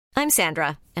I'm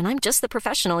Sandra, and I'm just the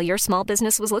professional your small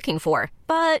business was looking for.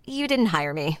 But you didn't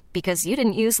hire me because you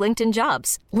didn't use LinkedIn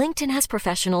Jobs. LinkedIn has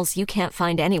professionals you can't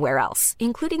find anywhere else,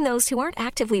 including those who aren't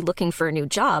actively looking for a new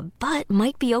job, but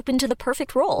might be open to the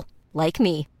perfect role, like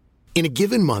me. In a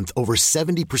given month, over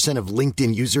 70% of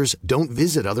LinkedIn users don't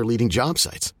visit other leading job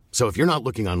sites. So if you're not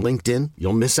looking on LinkedIn,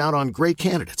 you'll miss out on great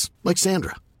candidates like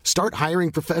Sandra. Start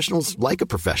hiring professionals like a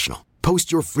professional.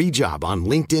 Post your free job on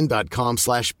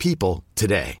linkedin.com/people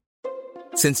today.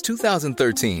 Since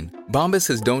 2013, Bombas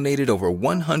has donated over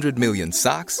 100 million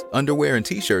socks, underwear, and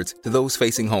T-shirts to those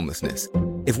facing homelessness.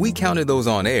 If we counted those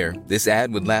on air, this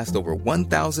ad would last over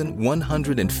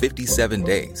 1,157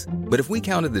 days. But if we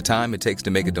counted the time it takes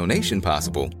to make a donation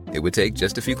possible, it would take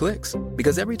just a few clicks.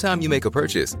 Because every time you make a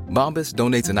purchase, Bombas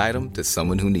donates an item to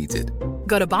someone who needs it.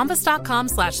 Go to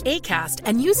bombas.com/ACAST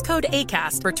and use code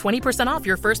ACAST for 20% off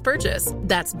your first purchase.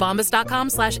 That's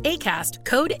bombas.com/ACAST,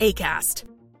 code ACAST.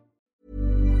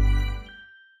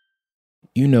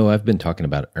 You know, I've been talking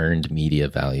about earned media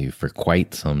value for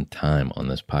quite some time on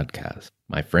this podcast.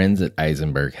 My friends at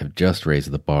Eisenberg have just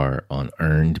raised the bar on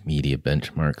earned media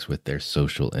benchmarks with their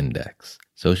Social Index.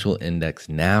 Social Index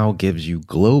now gives you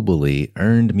globally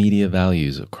earned media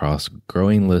values across a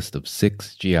growing list of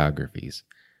 6 geographies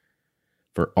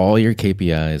for all your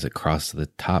KPIs across the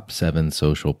top 7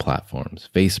 social platforms: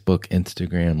 Facebook,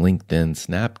 Instagram, LinkedIn,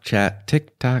 Snapchat,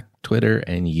 TikTok, Twitter,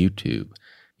 and YouTube.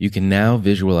 You can now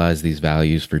visualize these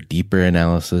values for deeper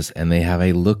analysis, and they have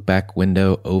a look-back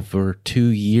window over 2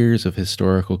 years of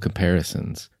historical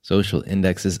comparisons. Social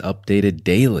Index is updated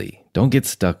daily. Don't get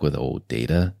stuck with old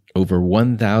data. Over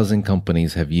 1,000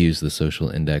 companies have used the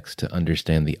Social Index to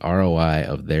understand the ROI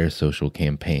of their social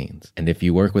campaigns. And if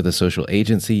you work with a social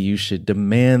agency, you should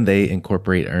demand they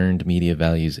incorporate earned media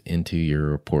values into your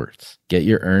reports. Get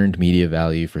your earned media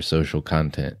value for social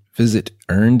content. Visit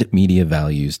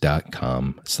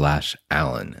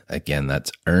earnedmediavalues.com/Alan. Again, that's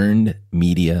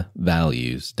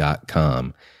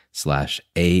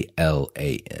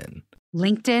earnedmediavalues.com/ALAN.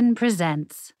 LinkedIn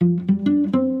presents.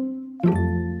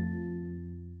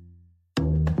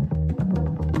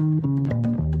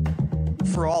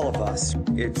 For all of us,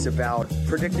 it's about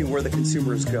predicting where the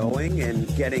consumer is going and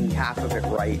getting half of it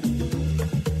right.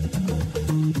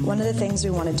 One of the things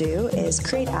we want to do is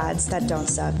create ads that don't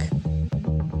suck.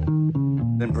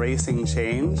 Embracing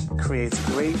change creates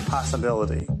great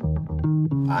possibility.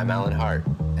 I'm Alan Hart,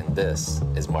 and this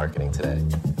is Marketing Today.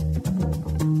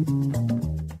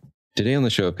 Today on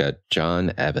the show, I've got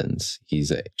John Evans.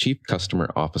 He's a Chief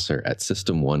Customer Officer at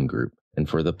System1 Group. And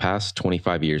for the past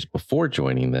 25 years before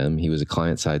joining them, he was a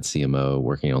client-side CMO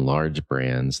working on large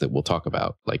brands that we'll talk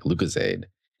about, like Lucozade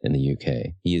in the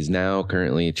UK. He is now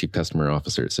currently a Chief Customer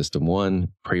Officer at System1.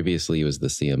 Previously, he was the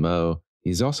CMO.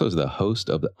 He's also the host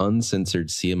of the Uncensored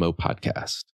CMO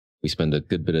podcast. We spend a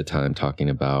good bit of time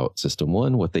talking about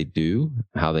System1, what they do,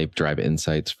 how they drive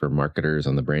insights for marketers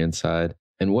on the brand side,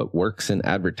 and what works in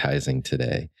advertising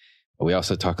today. We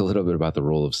also talk a little bit about the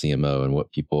role of CMO and what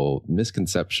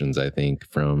misconceptions, I think,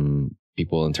 from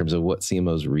people in terms of what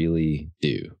CMOs really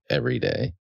do every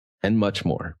day, and much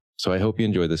more. So I hope you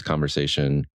enjoy this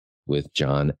conversation with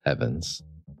John Evans.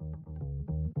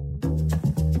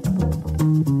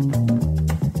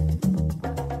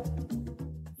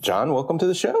 John, welcome to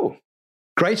the show.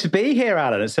 Great to be here,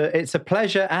 Alan. It's a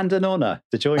pleasure and an honor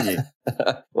to join you.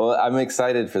 Well, I'm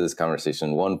excited for this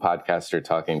conversation. One podcaster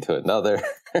talking to another.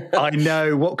 I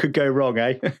know. What could go wrong,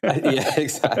 eh? Yeah,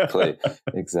 exactly.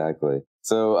 Exactly.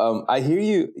 So I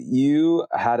hear you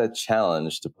had a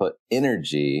challenge to put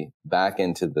energy back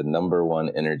into the number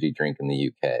one energy drink in the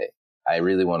UK. I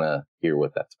really want to hear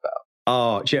what that's about.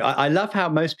 Oh, I love how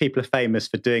most people are famous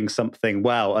for doing something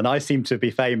well, and I seem to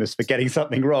be famous for getting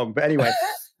something wrong. But anyway,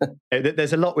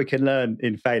 there's a lot we can learn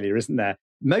in failure, isn't there?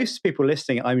 Most people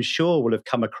listening, I'm sure, will have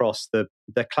come across the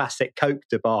classic Coke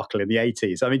debacle in the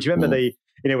 80s. I mean, do you remember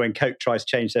when Coke tries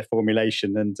to change their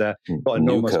formulation and got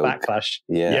enormous backlash?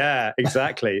 Yeah,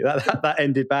 exactly. That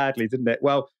ended badly, didn't it?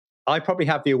 Well, I probably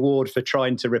have the award for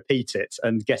trying to repeat it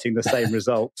and getting the same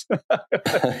result.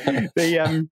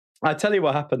 I'll tell you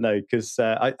what happened, though, because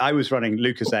I was running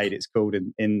Lucozade, it's called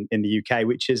in the UK,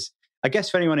 which is, I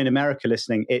guess for anyone in America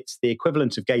listening, it's the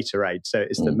equivalent of Gatorade. So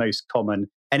it's the most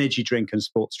common energy drink and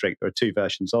sports drink. There are 2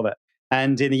 versions of it.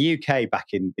 And in the UK,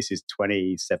 this is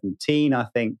 2017, I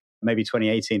think, maybe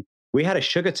 2018, we had a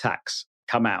sugar tax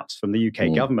come out from the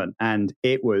UK government. And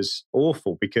it was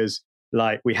awful because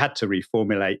we had to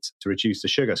reformulate to reduce the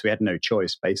sugar. So we had no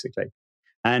choice, basically.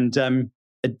 And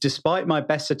despite my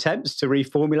best attempts to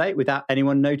reformulate without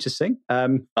anyone noticing,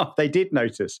 they did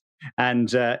notice.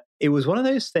 And it was one of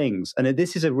those things, and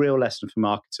this is a real lesson for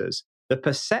marketers, the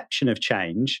perception of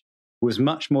change was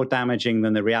much more damaging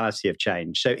than the reality of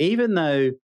change. So even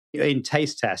though in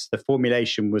taste tests, the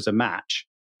formulation was a match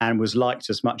and was liked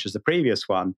as much as the previous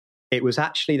one, it was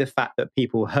actually the fact that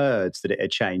people heard that it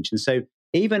had changed. And so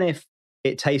even if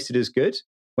it tasted as good,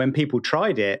 when people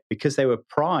tried it, because they were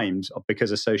primed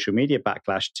because of social media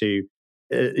backlash to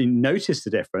notice the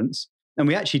difference. And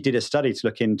we actually did a study to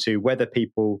look into whether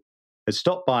people had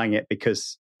stopped buying it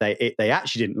because they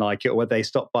actually didn't like it, or whether they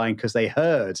stopped buying because they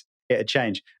heard it had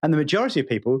changed. And the majority of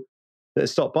people that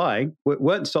stopped buying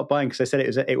weren't stopped buying because they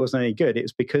said it wasn't any good. It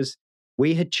was because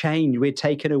we had changed, we had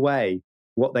taken away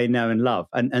what they know and love.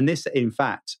 And this, in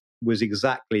fact, was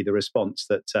exactly the response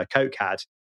that Coke had.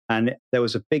 And there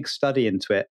was a big study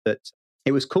into it that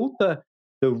it was called the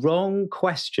wrong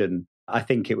question, I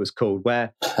think it was called,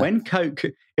 where when Coke,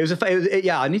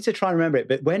 I need to try and remember it,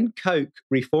 but when Coke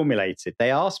reformulated,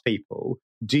 they asked people,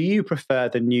 do you prefer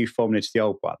the new formula to the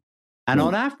old one? And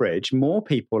on average, more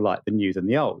people like the new than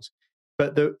the old.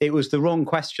 But it was the wrong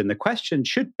question. The question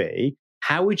should be,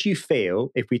 how would you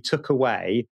feel if we took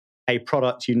away a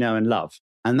product you know and love?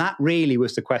 And that really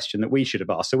was the question that we should have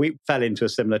asked. So we fell into a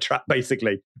similar trap,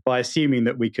 basically, by assuming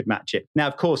that we could match it. Now,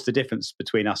 of course, the difference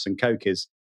between us and Coke is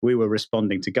we were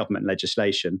responding to government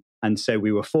legislation. And so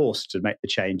we were forced to make the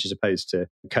change as opposed to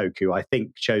Coke, who I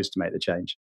think chose to make the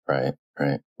change. Right.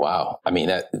 Wow. I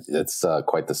mean, that's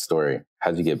quite the story.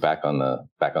 How did you get back on the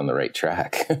right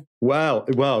track? Well,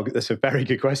 that's a very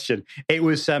good question. It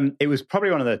was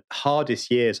probably one of the hardest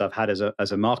years I've had as a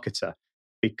marketer,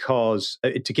 because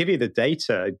to give you the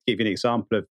data, give you an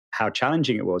example of how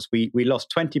challenging it was, we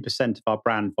lost 20% of our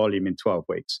brand volume in 12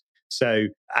 weeks. So,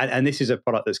 and this is a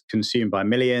product that's consumed by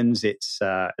millions. It's,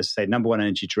 as I say, number one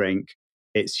energy drink.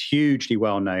 It's hugely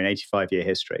well known, 85-year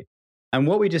history. And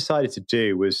what we decided to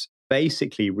do was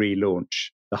basically relaunch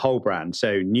the whole brand.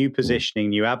 So new positioning,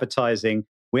 new advertising.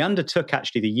 We undertook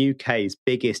actually the UK's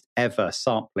biggest ever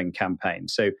sampling campaign.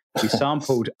 So we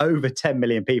sampled over 10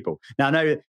 million people. Now, I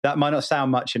know that might not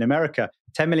sound much in America.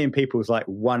 10 million people is like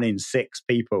 1 in 6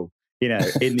 people, in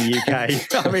the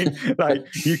UK. I mean, like,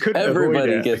 you couldn't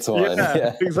Everybody avoid it. gets one.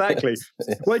 Yeah. Exactly.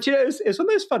 Well, it's one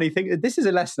of those funny things. This is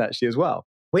a lesson actually as well.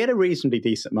 We had a reasonably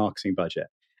decent marketing budget.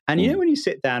 And when you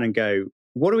sit down and go,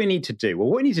 what do we need to do? Well,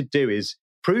 what we need to do is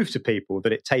prove to people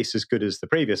that it tastes as good as the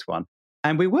previous one.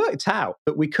 And we worked out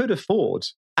that we could afford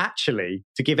actually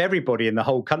to give everybody in the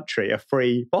whole country a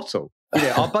free bottle.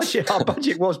 Our budget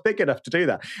was big enough to do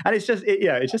that. And it's just,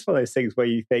 it's just one of those things where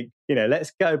you think,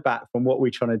 let's go back from what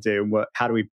we're trying to do and how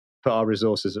do we put our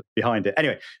resources behind it.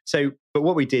 Anyway, but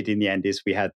what we did in the end is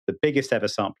we had the biggest ever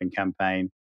sampling campaign.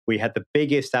 We had the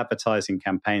biggest advertising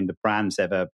campaign the brand's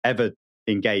ever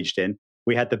engaged in.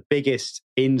 We had the biggest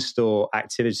in-store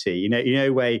activity,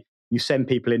 where you send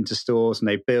people into stores and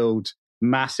they build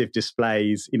massive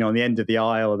displays, on the end of the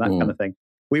aisle and that kind of thing.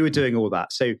 We were doing all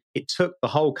that. So it took the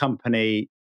whole company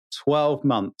 12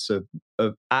 months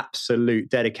of absolute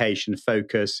dedication,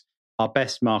 focus, our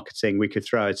best marketing we could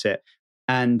throw at it.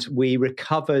 And we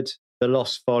recovered the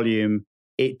lost volume.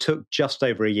 It took just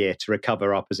over a year to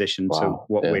recover our position to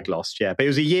what we'd lost. Yeah. But it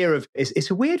was a year of, it's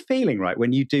a weird feeling, right?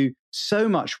 When you do so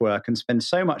much work and spend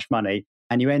so much money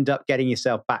and you end up getting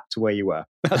yourself back to where you were.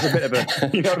 That's a bit of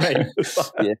a, you know what I mean?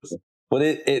 Yes. But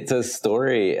it's a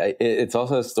story. It's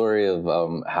also a story of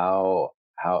how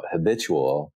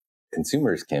habitual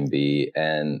consumers can be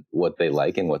and what they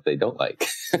like and what they don't like.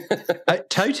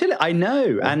 Totally. I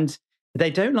know. And they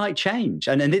don't like change.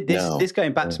 And this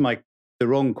going back to the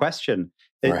wrong question.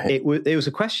 It was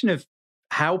a question of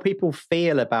how people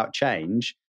feel about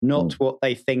change, not what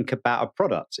they think about a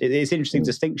product. It's an interesting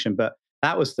distinction, but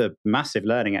that was the massive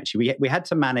learning. Actually, we had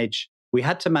to manage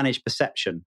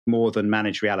perception more than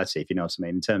manage reality, if you know what I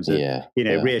mean, in terms of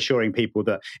reassuring people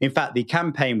that, in fact, the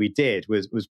campaign we did was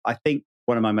I think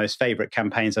one of my most favorite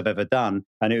campaigns I've ever done,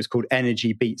 and it was called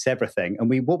Energy Beats Everything.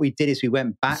 And what we did is we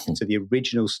went back to the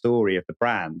original story of the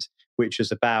brand, which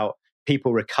was about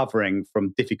people recovering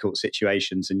from difficult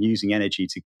situations and using energy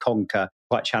to conquer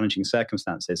quite challenging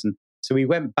circumstances. And so we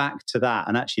went back to that,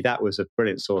 and actually that was a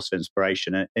brilliant source of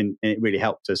inspiration, and it really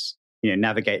helped us,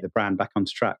 navigate the brand back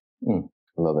onto track. I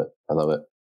love it.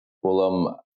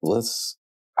 Well,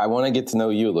 I want to get to know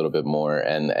you a little bit more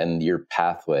and your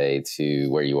pathway to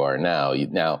where you are now.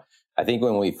 Now, I think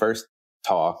when we first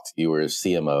talked, you were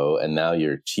CMO, and now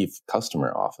you're Chief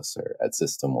Customer Officer at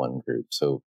System1 Group.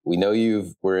 So we know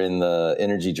you were in the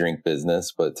energy drink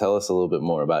business, but tell us a little bit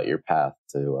more about your path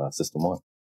to System1.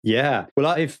 Yeah. Well,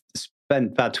 I've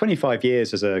spent about 25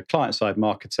 years as a client-side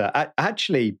marketer,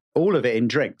 actually all of it in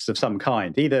drinks of some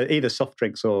kind, either soft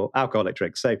drinks or alcoholic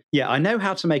drinks. So yeah, I know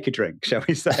how to make a drink, shall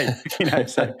we say.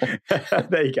 So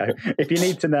there you go. If you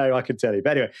need to know, I can tell you.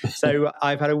 But anyway, so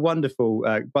I've had a wonderful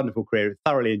career,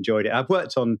 thoroughly enjoyed it. I've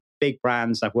worked on big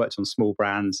brands, I've worked on small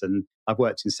brands, and I've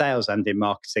worked in sales and in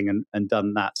marketing and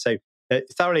done that. So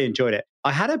thoroughly enjoyed it.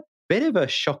 I had a bit of a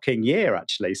shocking year,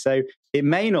 actually. So it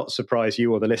may not surprise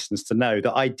you or the listeners to know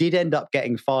that I did end up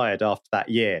getting fired after that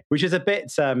year, which is a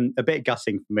bit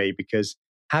gutting for me, because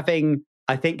having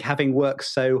worked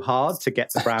so hard to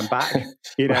get the brand back,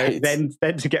 right.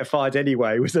 then to get fired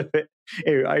anyway was a bit,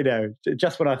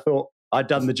 just when I thought I'd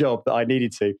done the job that I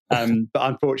needed to. But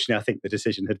unfortunately, I think the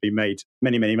decision had been made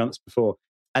many, many months before.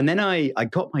 And then I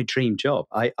got my dream job.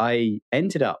 I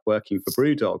ended up working for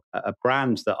Brewdog, a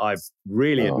brand that I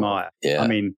really admire. Yeah. I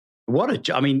mean,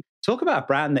 talk about a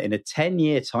brand that in a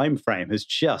 10-year time frame has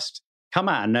just come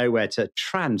out of nowhere to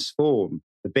transform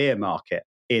the beer market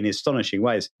in astonishing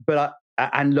ways. But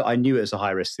I knew it was a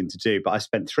high-risk thing to do, but I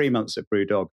spent 3 months at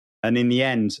Brewdog and in the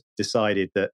end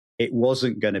decided that it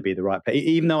wasn't going to be the right place.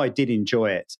 Even though I did enjoy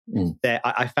it,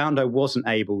 I found I wasn't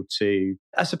able to,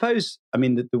 I suppose,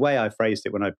 the way I phrased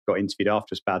it when I got interviewed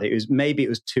afterwards about it, maybe it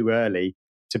was too early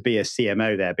to be a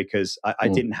CMO there, because I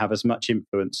didn't have as much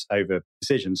influence over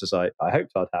decisions as I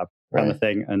hoped I'd have, kind of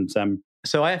thing. And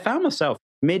so I found myself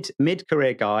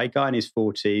mid-career guy in his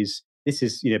 40s. This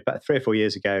is, about 3 or 4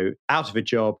 years ago, out of a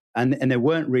job. And there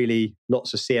weren't really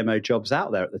lots of CMO jobs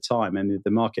out there at the time. And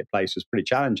the marketplace was pretty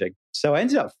challenging. So I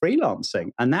ended up freelancing.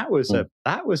 And that was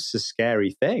a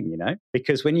scary thing,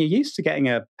 because when you're used to getting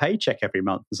a paycheck every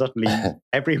month, and suddenly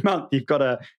every month you've got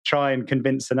to try and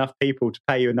convince enough people to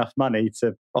pay you enough money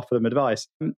to offer them advice.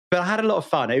 But I had a lot of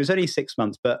fun. It was only 6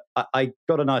 months, but I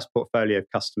got a nice portfolio of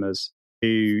customers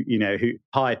who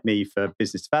hired me for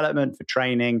business development, for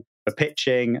training, for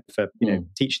pitching, for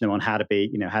teaching them on how to be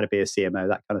a CMO,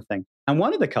 that kind of thing. And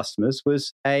one of the customers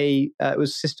was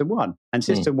System1, and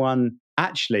System1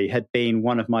 actually had been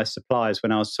one of my suppliers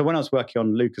when I was working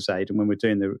on Lucozade, and when we were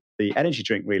doing the energy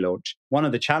drink relaunch. One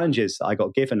of the challenges that I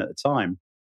got given at the time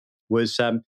was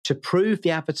to prove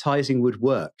the advertising would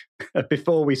work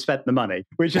before we spent the money,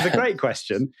 which is a great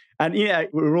question. And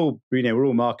we're all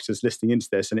marketers listening into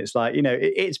this, and it's like,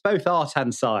 it's both art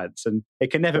and science, and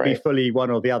it can never be fully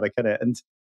one or the other, can it? And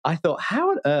I thought,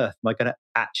 how on earth am I going to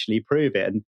actually prove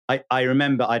it? And I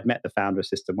remember I'd met the founder of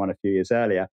System1 a few years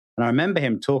earlier, and I remember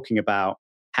him talking about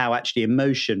how actually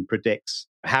emotion predicts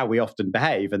how we often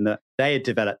behave, and that they had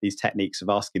developed these techniques of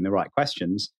asking the right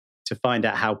questions to find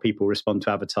out how people respond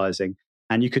to advertising.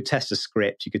 And you could test a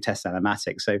script, you could test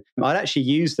animatics. So I'd actually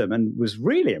used them and was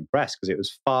really impressed, because it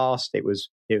was fast, it was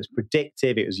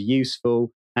predictive, it was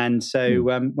useful. And so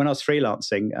when I was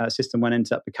freelancing, System1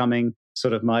 ended up becoming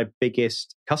sort of my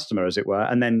biggest customer, as it were.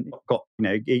 And then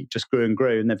it just grew and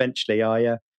grew. And eventually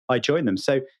I joined them.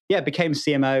 So yeah, became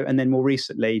CMO, and then more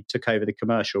recently took over the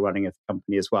commercial running of the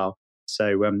company as well.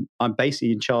 So I'm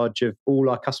basically in charge of all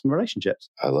our customer relationships.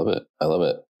 I love it.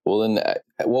 Well, then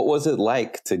what was it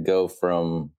like to go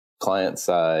from client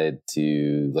side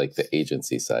to like the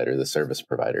agency side or the service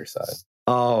provider side?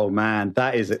 Oh man,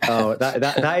 that is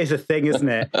that is a thing, isn't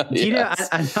it? Yes.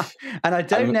 And I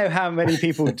don't know how many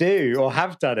people do or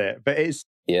have done it, but it's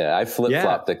I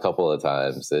flip-flopped a couple of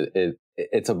times.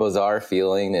 It's a bizarre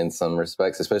feeling in some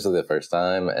respects, especially the first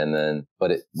time,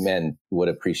 but what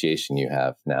appreciation you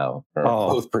have now from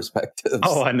both perspectives.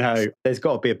 Oh, I know. There's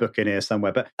got to be a book in here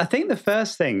somewhere. But I think the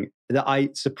first thing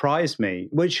that surprised me,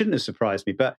 well, it shouldn't have surprised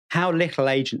me, but how little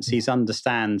agencies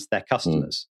understand their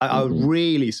customers. I was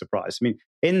really surprised. I mean,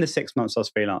 in the 6 months I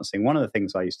was freelancing, one of the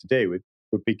ththings I used to do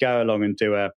would be go along and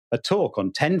do a talk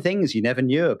on 10 things you never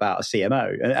knew about a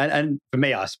CMO. And for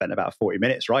me, I spent about 40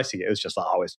 minutes writing it. It was just like,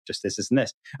 it's just this and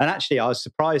this. And actually, I was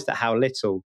surprised at how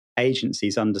little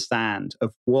agencies understand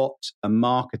of what a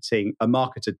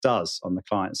marketer does on the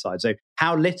client side. So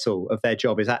how little of their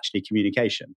job is actually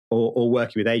communication or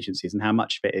working with agencies, and how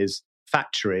much of it is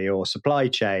factory or supply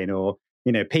chain or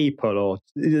people, or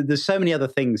there's so many other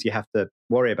things you have to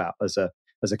worry about as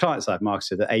a client side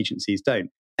marketer that agencies don't.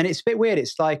 And it's a bit weird.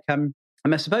 It's like,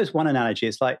 I suppose one analogy,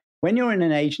 it's like when you're in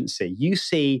an agency, you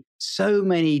see so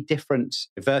many different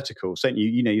verticals, don't you?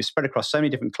 You're spread across so many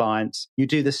different clients. You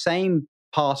do the same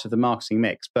part of the marketing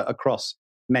mix, but across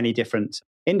many different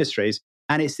industries.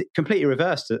 And it's completely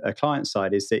reversed at a client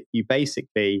side, is that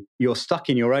you're stuck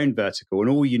in your own vertical, and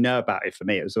all you know about it, for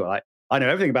me, it was like, I know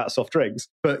everything about soft drinks,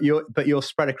 but you're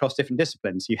spread across different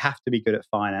disciplines. You have to be good at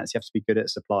finance. You have to be good at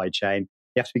supply chain.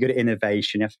 You have to be good at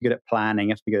innovation. You have to be good at planning.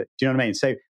 You have to be good at, do you know what I mean?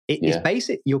 So It's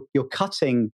basic. You're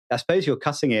cutting. I suppose you're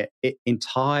cutting it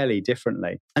entirely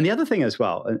differently. And the other thing as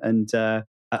well, and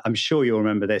I'm sure you'll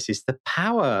remember this, is the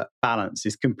power balance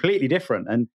is completely different.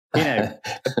 And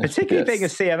particularly being a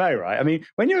CMO, right? I mean,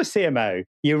 when you're a CMO,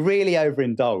 you're really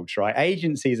overindulged, right?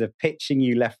 Agencies are pitching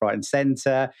you left, right, and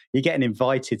center. You're getting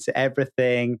invited to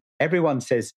everything. Everyone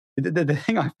says the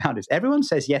thing I found is everyone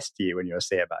says yes to you when you're a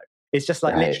CMO. It's just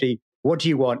like literally, what do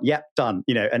you want? Yep, done.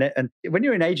 And when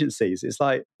you're in agencies, it's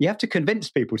like you have to convince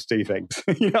people to do things.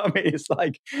 You know what I mean? It's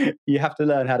like you have to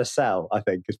learn how to sell. I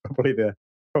think is probably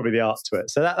the art to it.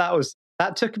 So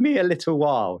that took me a little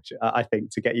while, I think,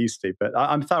 to get used to. But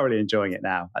I'm thoroughly enjoying it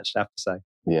now. Actually, I have to say.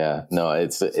 Yeah, no,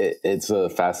 it's a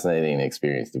fascinating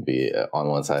experience to be on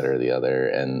one side or the other,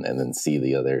 and then see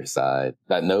the other side.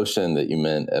 That notion that you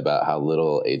meant about how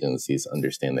little agencies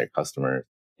understand their customers.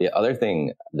 The other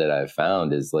thing that I've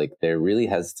found is like they're really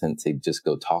hesitant to just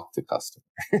go talk to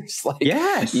customers. Like,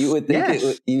 yes, you would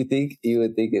think you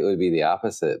would think it would be the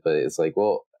opposite, but it's like,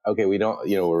 well, okay, we don't.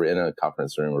 We're in a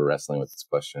conference room, we're wrestling with this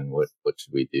question. What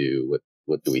should we do?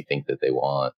 What do we think that they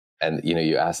want? And,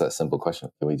 you ask that simple question,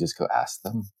 can we just go ask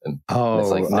them? And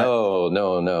it's like,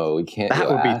 no, we can't. That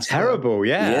would be terrible. Them.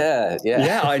 Yeah.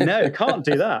 Yeah, I know. Can't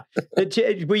do that.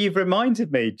 Well, you've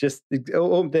reminded me just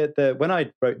when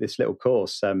I wrote this little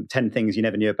course, 10 Things You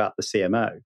Never Knew About the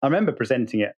CMO. I remember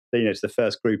presenting it, to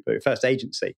the first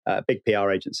agency, big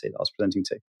PR agency that I was presenting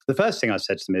to. The first thing I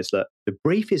said to them is, look, the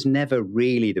brief is never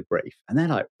really the brief. And they're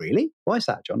like, really? Why is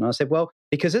that, John? And I said, well,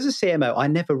 because as a CMO, I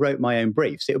never wrote my own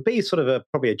briefs. It would be sort of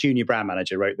probably a junior brand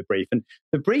manager wrote the brief. And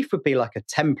the brief would be like a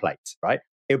template, right?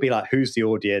 It would be like, who's the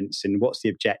audience and what's the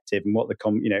objective and what's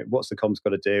the comms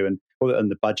got to do and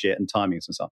the budget and timings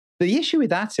and so on. The issue with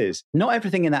that is not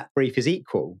everything in that brief is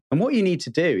equal. And what you need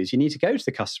to do is you need to go to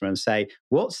the customer and say,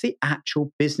 what's the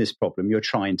actual business problem you're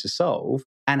trying to solve?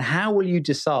 And how will you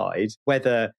decide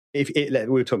whether, we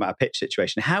were talking about a pitch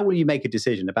situation, how will you make a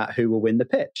decision about who will win the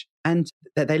pitch? And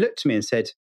they looked to me and said,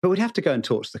 but we'd have to go and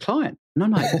talk to the client. And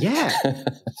I'm like, yeah.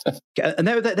 And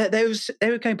they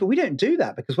were going, but we don't do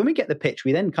that because when we get the pitch,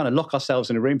 we then kind of lock ourselves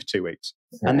in a room for 2 weeks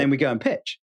and then we go and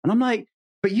pitch. And I'm like,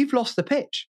 but you've lost the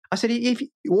pitch. I said,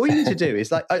 all you need to do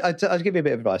is I'll give you a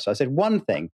bit of advice. So I said, one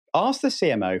thing, ask the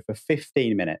CMO for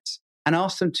 15 minutes and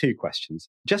ask them 2 questions.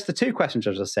 Just the 2 questions,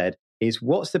 as I said, is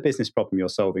what's the business problem you're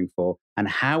solving for and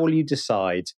how will you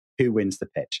decide who wins the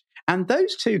pitch? And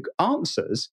those 2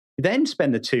 answers, then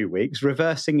spend the 2 weeks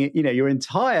reversing it, your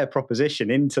entire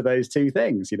proposition into those 2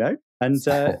 things, and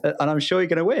I'm sure you're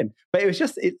going to win. But it was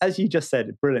just, as you just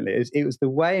said brilliantly, it was the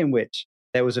way in which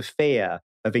there was a fear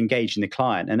of engaging the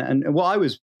client. And what I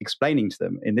was explaining to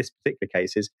them in this particular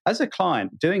case is, as a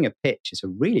client, doing a pitch is a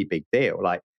really big deal.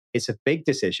 Like, it's a big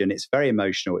decision. It's very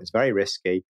emotional. It's very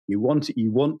risky. You want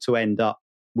to end up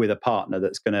with a partner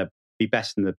that's going to be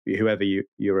best than whoever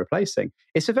you're replacing.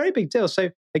 It's a very big deal. So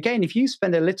again, if you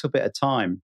spend a little bit of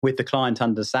time with the client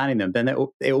understanding them, then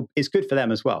it's good for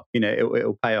them as well.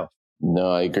 It'll pay off.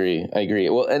 No, I agree.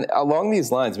 Well, and along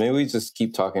these lines, maybe we just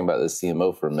keep talking about the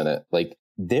CMO for a minute. Like,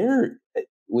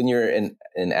 when you're in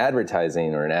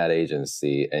advertising or an ad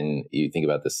agency and you think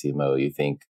about the CMO, you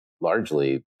think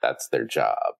largely that's their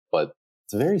job, but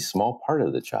it's a very small part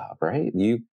of the job, right?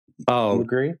 You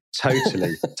agree?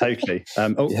 Totally.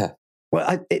 Yeah.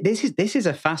 Well, this is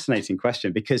a fascinating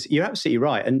question because you're absolutely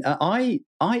right. And I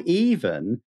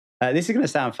even, this is going to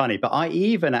sound funny, but I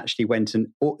even actually went and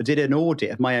did an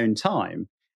audit of my own time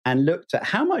and looked at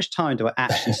how much time do I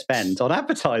actually spend on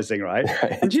advertising, right?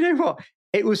 And do you know what?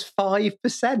 It was 5%.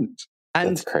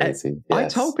 And that's crazy. Yes. I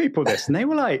told people this and they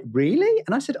were like, really?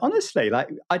 And I said, honestly,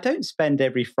 I don't spend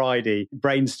every Friday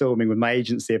brainstorming with my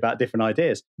agency about different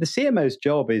ideas. The CMO's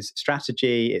job is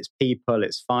strategy, it's people,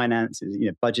 it's finance, it's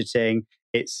budgeting,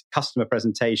 it's customer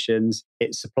presentations,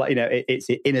 it's supply, it's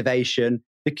innovation.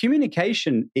 The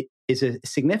communication is a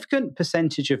significant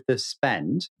percentage of the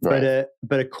spend, right,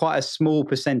 but a quite a small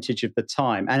percentage of the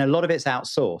time. And a lot of it's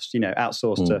outsourced,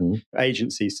 to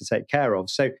agencies to take care of.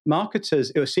 So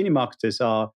marketers, or senior marketers,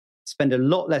 spend a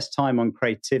lot less time on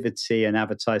creativity and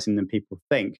advertising than people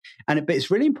think. But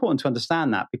it's really important to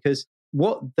understand that, because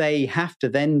what they have to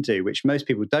then do, which most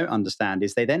people don't understand,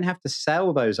 is they then have to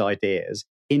sell those ideas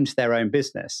into their own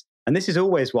business. And this is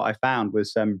always what I found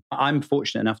was I'm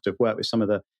fortunate enough to have worked with some of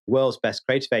the world's best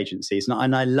creative agencies,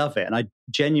 and I love it. And I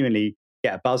genuinely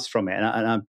get a buzz from it. And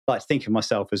I like to think of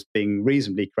myself as being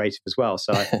reasonably creative as well.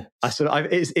 So it's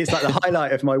like the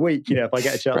highlight of my week, if I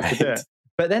get a chance to do it.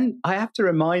 But then I have to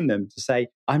remind them to say,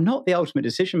 I'm not the ultimate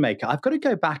decision maker. I've got to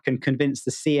go back and convince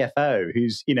the CFO,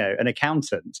 who's, an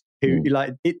accountant, who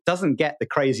it doesn't get the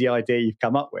crazy idea you've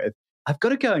come up with. I've got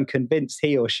to go and convince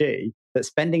he or she that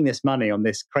spending this money on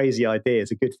this crazy idea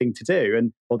is a good thing to do,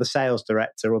 and or the sales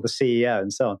director or the CEO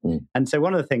and so on. And so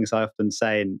one of the things I often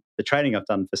say in the training I've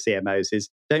done for CMOs is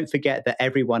don't forget that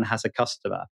everyone has a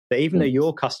customer. That even though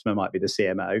your customer might be the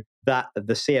CMO, that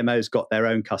the CMO's got their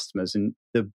own customers. And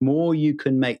the more you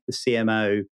can make the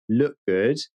CMO look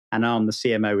good and arm the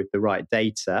CMO with the right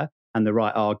data and the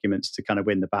right arguments to kind of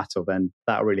win the battle, then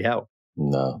that'll really help.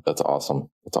 No, that's awesome.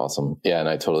 That's awesome. Yeah, and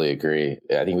I totally agree.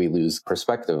 I think we lose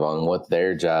perspective on what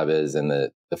their job is and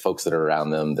the folks that are around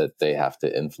them that they have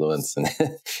to influence and,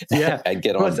 and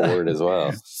get on board as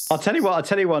well. I'll tell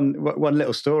you one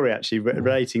little story actually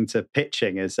relating to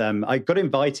pitching is I got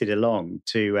invited along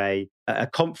to a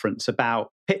conference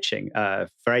about pitching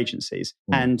for agencies.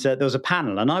 And there was a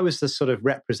panel and I was the sort of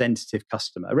representative kind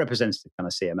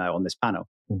of CMO on this panel.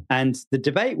 And the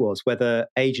debate was whether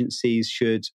agencies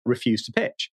should refuse to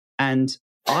pitch. And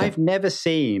I've never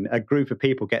seen a group of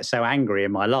people get so angry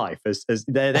in my life as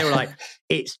they were like,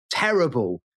 it's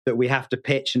terrible that we have to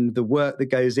pitch and the work that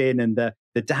goes in and the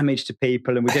damage to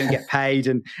people and we don't get paid.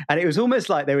 And it was almost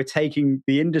like they were taking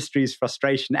the industry's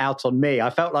frustration out on me.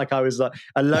 I felt like I was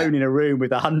alone in a room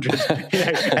with 100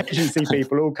 agency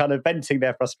people all kind of venting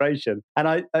their frustration. And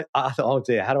I thought, oh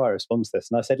dear, how do I respond to this?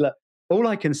 And I said, look, all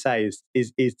I can say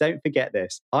is don't forget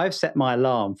this. I've set my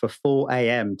alarm for 4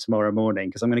 a.m. tomorrow morning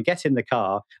because I'm going to get in the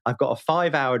car. I've got a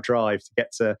 5-hour drive to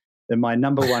get to my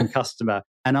number one customer.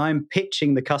 And I'm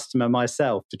pitching the customer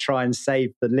myself to try and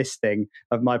save the listing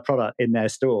of my product in their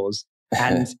stores.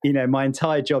 And, my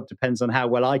entire job depends on how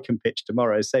well I can pitch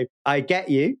tomorrow. So I get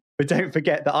you, but don't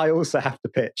forget that I also have to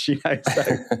pitch,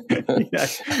 so,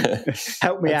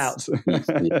 help me out.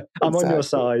 I'm on your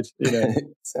side,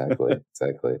 Exactly.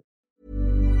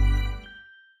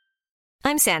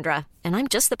 I'm Sandra, and I'm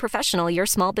just the professional your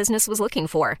small business was looking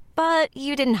for. But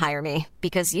you didn't hire me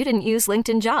because you didn't use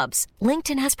LinkedIn Jobs.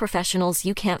 LinkedIn has professionals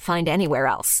you can't find anywhere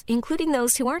else, including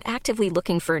those who aren't actively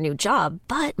looking for a new job,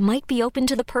 but might be open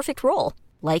to the perfect role,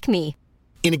 like me.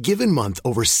 In a given month,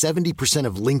 over 70%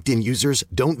 of LinkedIn users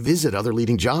don't visit other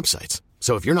leading job sites.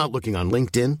 So if you're not looking on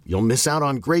LinkedIn, you'll miss out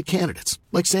on great candidates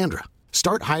like Sandra.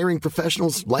 Start hiring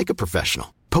professionals like a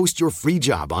professional. Post your free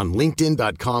job on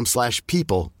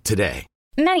linkedin.com/people today.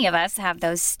 Many of us have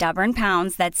those stubborn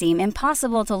pounds that seem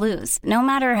impossible to lose, no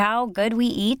matter how good we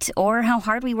eat or how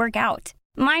hard we work out.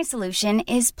 My solution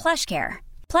is PlushCare.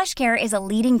 PlushCare is a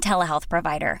leading telehealth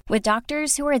provider with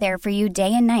doctors who are there for you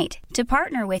day and night to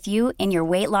partner with you in your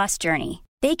weight loss journey.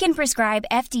 They can prescribe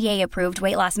FDA-approved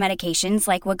weight loss medications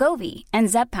like Wegovy and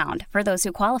Zepbound for those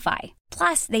who qualify.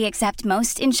 Plus, they accept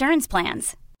most insurance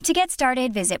plans. To get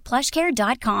started, visit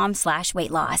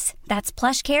plushcare.com/weightloss. That's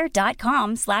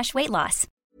plushcare.com/weightloss.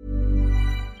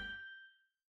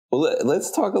 Well,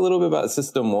 let's talk a little bit about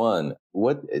System1.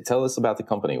 Tell us about the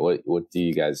company. What do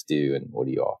you guys do and what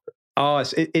do you offer? Oh,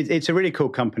 it's a really cool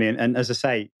company. And as I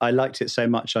say, I liked it so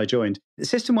much I joined.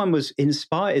 System1 was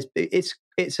inspired. It's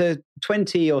a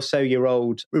 20 or so year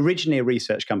old, originally a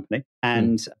research company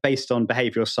and based on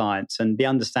behavioral science and the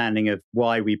understanding of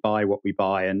why we buy what we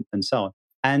buy and so on.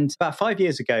 And about 5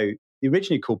 years ago,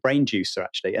 originally called Brain Juicer,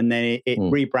 actually, and then it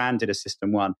rebranded as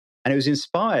System1. And it was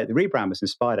inspired, the rebrand was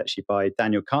inspired actually by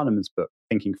Daniel Kahneman's book,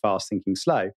 Thinking Fast, Thinking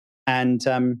Slow. And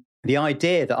the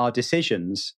idea that our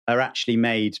decisions are actually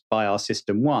made by our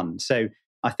System1. So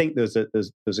I think there's a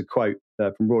quote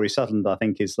from Rory Sutherland, I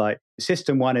think is like,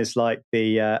 System1 is like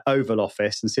the Oval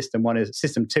Office and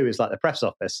System2 is like the press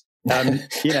office.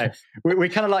 We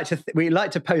kind of like to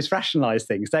post-rationalize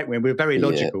things, don't we? We're very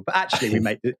logical, but actually we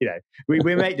make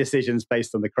decisions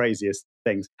based on the craziest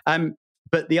things.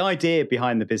 But the idea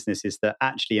behind the business is that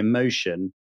actually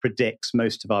emotion predicts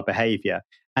most of our behavior.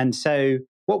 And so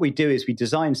what we do is we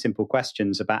design simple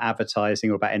questions about advertising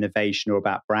or about innovation or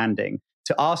about branding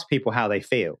to ask people how they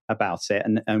feel about it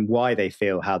and why they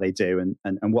feel how they do and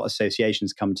what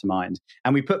associations come to mind.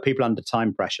 And we put people under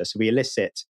time pressure. So we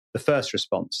elicit the first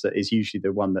response that is usually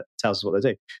the one that tells us what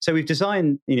they do. So we've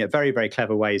designed, very, very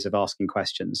clever ways of asking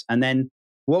questions. And then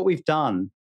what we've done,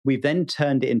 we've then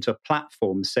turned it into a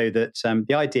platform so that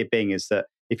the idea being is that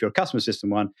if you're a customer of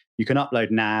System1, you can upload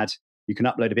an ad, you can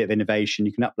upload a bit of innovation,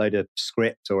 you can upload a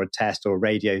script or a test or a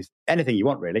radio, anything you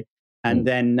want really. And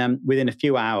then within a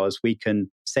few hours, we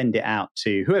can send it out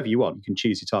to whoever you want. You can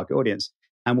choose your target audience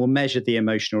and we'll measure the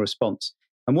emotional response.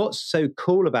 And what's so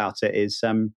cool about it is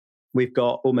we've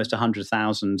got almost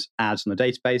 100,000 ads on the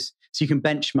database. So you can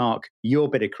benchmark your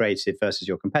bit of creative versus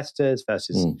your competitors,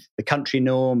 versus the country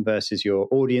norm, versus your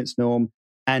audience norm.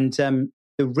 And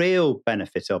the real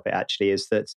benefit of it actually is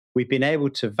that we've been able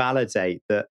to validate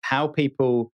that how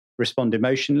people respond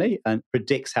emotionally and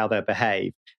predicts how they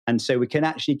behave. And so we can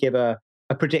actually give a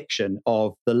a prediction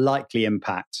of the likely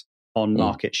impact on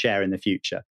market share in the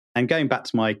future. And going back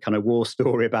to my kind of war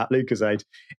story about Lucozade,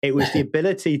 it was the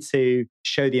ability to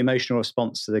show the emotional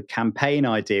response to the campaign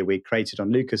idea we created on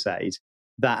Lucozade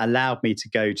that allowed me to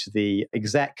go to the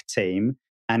exec team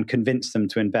and convince them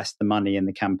to invest the money in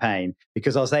the campaign,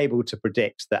 because I was able to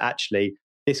predict that actually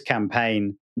this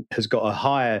campaign has got a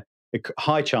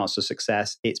high chance of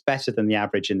success. It's better than the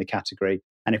average in the category.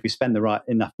 And if we spend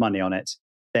enough money on it,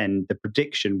 then the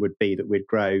prediction would be that we'd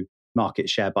grow market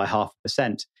share by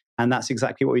 0.5%. And that's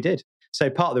exactly what we did. So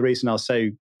part of the reason I was so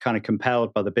kind of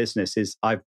compelled by the business is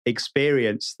I've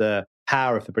experienced the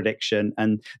power of the prediction.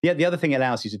 And the other thing it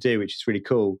allows you to do, which is really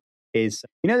cool, is,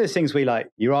 those things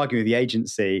you're arguing with the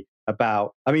agency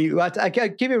about. I mean, I'll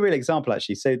give you a real example,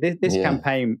 actually. So this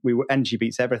campaign, Energy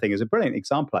Beats Everything, is a brilliant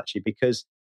example, actually, because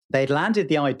they'd landed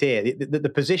the idea,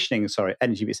 the positioning,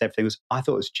 Energy Beats Everything I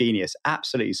thought was genius,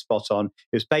 absolutely spot on.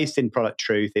 It was based in product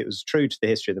truth. It was true to the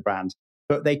history of the brand.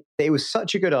 But it was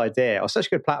such a good idea, or such a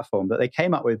good platform, that they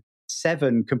came up with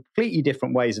 7 completely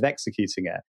different ways of executing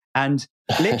it. And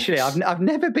literally, I've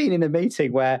never been in a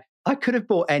meeting where I could have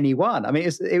bought any one. I mean,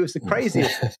 it was the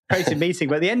craziest meeting.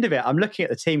 But at the end of it, I'm looking at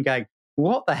the team going,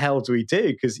 what the hell do we do?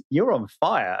 Because you're on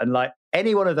fire. And like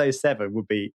any one of those 7 would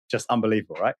be just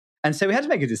unbelievable, right? And so we had to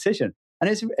make a decision. And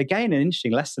it's, again, an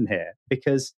interesting lesson here,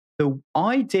 because the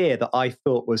idea that I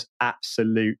thought was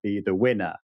absolutely the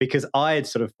winner, because I had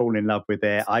sort of fallen in love with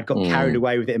it. I'd got carried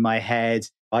away with it in my head.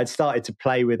 I'd started to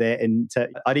play with it, and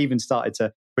I'd even started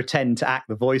to pretend to act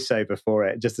the voiceover for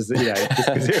it, just as just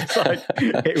because it was like,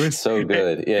 it was so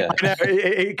good. I know,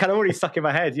 it kind of already stuck in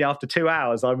my head. After 2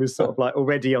 hours, I was sort of like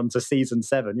already on to season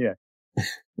 7.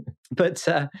 But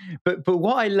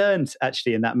what I learned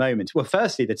actually in that moment, well,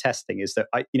 firstly, the testing is that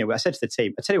I said to the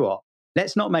team, I tell you what,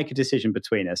 let's not make a decision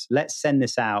between us. Let's send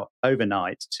this out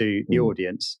overnight to the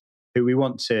audience who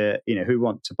want to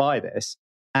buy this,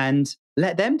 and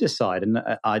let them decide. And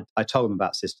I told them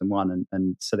about System1,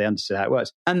 and so they understood how it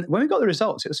works. And when we got the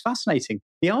results, it was fascinating.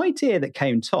 The idea that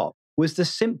came top was the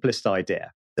simplest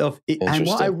idea of it. And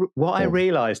what I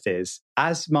realized is,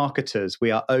 as marketers,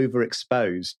 we are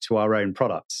overexposed to our own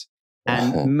products.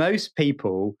 And most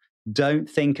people don't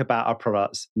think about our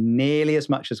products nearly as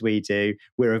much as we do.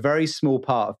 We're a very small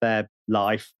part of their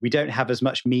life. We don't have as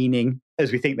much meaning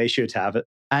as we think they should have.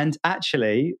 And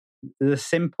actually, the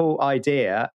simple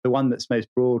idea, the one that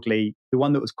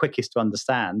was quickest to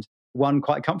understand, won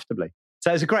quite comfortably.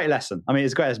 So it's a great lesson. I mean,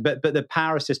 it's a great lesson. But the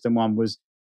power of System1 was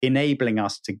enabling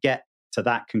us to get to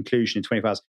that conclusion in 24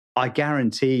 hours. I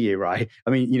guarantee you, right?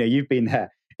 I mean, you've been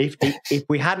there. If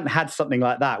we hadn't had something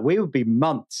like that, we would be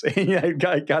months,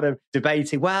 kind of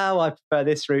debating, well, I prefer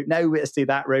this route. No, let's do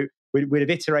that route. We'd have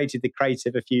iterated the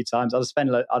creative a few times. I'd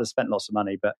have spent lots of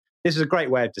money, but this was a great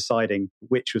way of deciding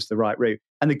which was the right route.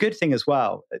 And the good thing as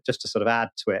well, just to sort of add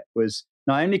to it, was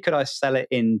not only could I sell it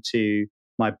into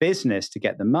my business to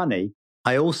get the money,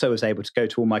 I also was able to go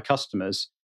to all my customers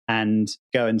and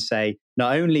go and say,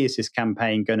 not only is this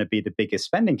campaign going to be the biggest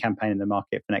spending campaign in the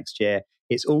market for next year,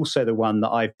 it's also the one that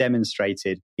I've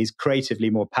demonstrated is creatively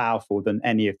more powerful than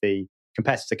any of the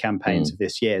competitor campaigns of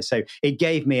this year. So it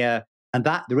gave me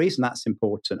the reason that's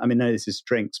important, I mean, no, this is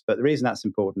drinks, but the reason that's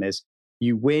important is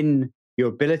you win your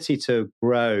ability to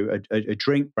grow a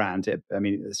drink brand. I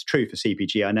mean, it's true for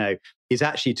CPG, I know, is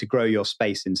actually to grow your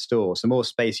space in stores. The more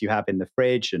space you have in the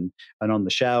fridge and on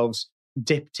the shelves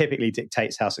typically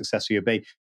dictates how successful you'll be.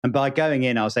 And by going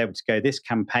in, I was able to go, this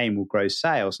campaign will grow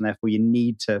sales, and therefore you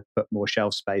need to put more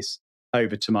shelf space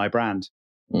over to my brand.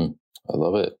 I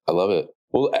love it.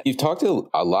 Well, you've talked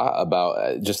a lot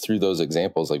about, just through those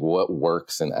examples, like what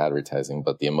works in advertising,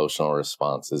 but the emotional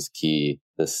response is key.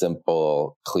 The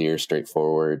simple, clear,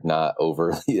 straightforward, not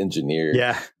overly engineered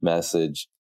message.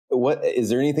 What is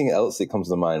there anything else that comes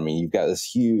to mind? I mean, you've got this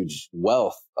huge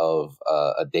wealth of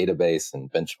a database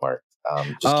and benchmark.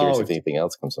 Just curious if anything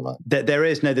else comes to mind.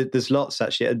 There's lots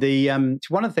actually.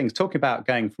 One of the things, talking about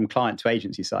going from client to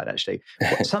agency side, actually,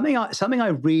 something I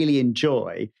really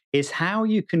enjoy is how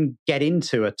you can get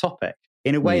into a topic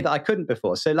in a way that I couldn't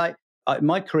before. So, like,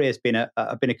 my career has been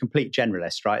I've been a complete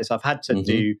generalist, right? So I've had to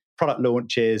do product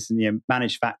launches and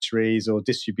manage factories or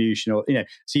distribution, or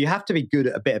so you have to be good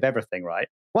at a bit of everything, right?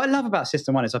 What I love about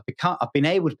System1 is I've been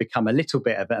able to become a little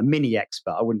bit of a mini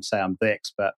expert. I wouldn't say I'm the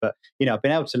expert, but I've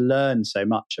been able to learn so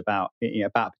much about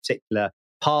about a particular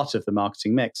part of the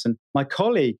marketing mix. And my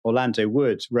colleague Orlando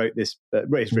Wood wrote this.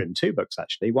 He's written 2 books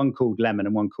actually, one called Lemon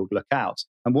and one called Look Out.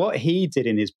 And what he did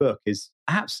in his book is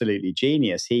absolutely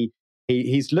genius.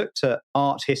 He's looked at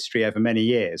art history over many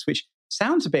years, which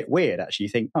sounds a bit weird actually.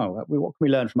 You think, oh, what can we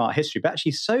learn from art history? But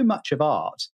actually, so much of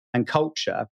art and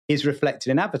culture is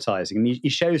reflected in advertising. And he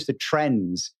shows the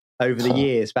trends over the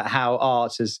years about how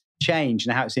art has changed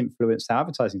and how it's influenced how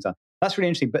advertising's done. That's really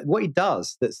interesting. But what he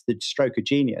does, that's the stroke of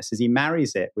genius, is he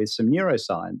marries it with some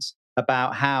neuroscience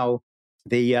about how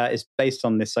it's based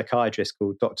on this psychiatrist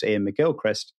called Dr. Ian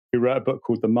McGilchrist, who wrote a book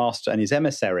called The Master and His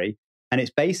Emissary. And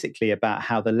it's basically about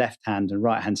how the left hand and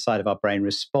right hand side of our brain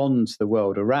respond to the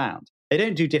world around. They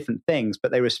don't do different things,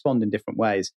 but they respond in different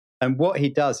ways. And what he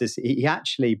does is he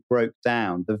actually broke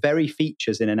down the very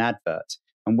features in an advert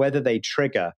and whether they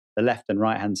trigger the left and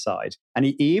right hand side. And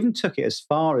he even took it as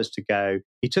far as to go,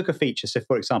 he took a feature, so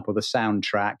for example, the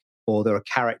soundtrack, or there are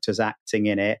characters acting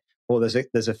in it, or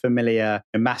there's a familiar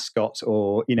mascot,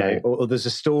 or or there's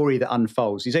a story that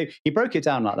unfolds. So he broke it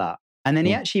down like that. And then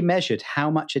he actually measured how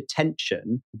much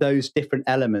attention those different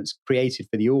elements created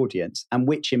for the audience and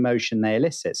which emotion they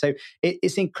elicit. So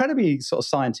it's an incredibly sort of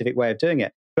scientific way of doing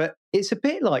it. But it's a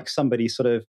bit like somebody sort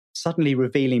of suddenly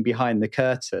revealing behind the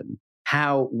curtain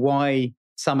why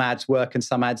some ads work and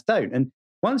some ads don't. And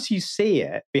once you see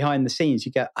it behind the scenes,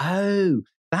 you go, oh,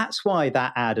 that's why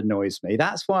that ad annoys me.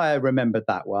 That's why I remembered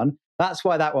that one. That's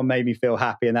why that one made me feel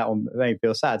happy and that one made me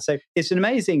feel sad. So it's an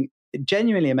amazing,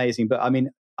 genuinely amazing. But I mean,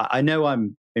 I know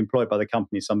I'm employed by the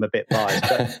company, so I'm a bit biased.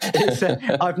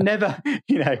 But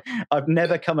I've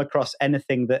never come across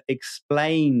anything that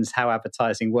explains how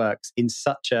advertising works in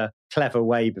such a clever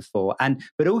way before.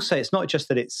 But also, it's not just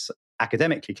that it's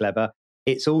academically clever.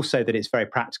 It's also that it's very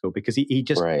practical, because he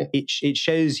just it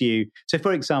shows you. So,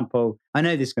 for example, I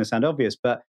know this is going to sound obvious,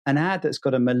 but an ad that's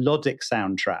got a melodic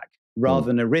soundtrack rather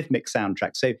than a rhythmic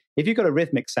soundtrack. So, if you've got a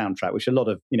rhythmic soundtrack, which a lot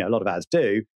of ads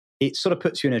do, it sort of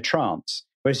puts you in a trance.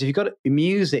 Whereas if you've got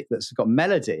music that's got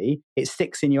melody, it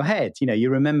sticks in your head.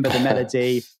 You remember the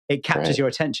melody, it captures your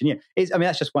attention.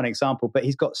 That's just one example, but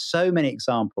he's got so many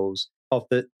examples of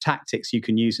the tactics you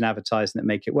can use in advertising that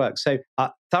make it work. So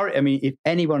if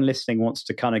anyone listening wants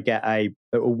to kind of get a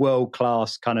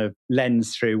world-class kind of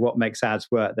lens through what makes ads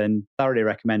work, then thoroughly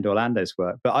recommend Orlando's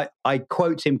work. But I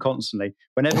quote him constantly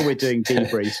whenever we're doing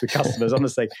debriefs with customers.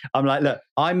 Honestly, I'm like, look,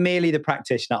 I'm merely the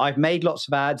practitioner. I've made lots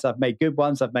of ads. I've made good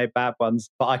ones. I've made bad ones.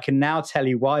 But I can now tell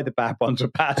you why the bad ones were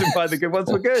bad and why the good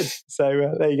ones were good.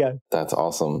 So there you go. That's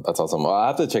awesome. That's awesome. Well, I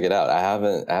have to check it out. I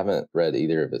haven't read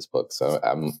either of his books, so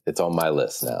it's on my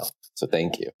list now. So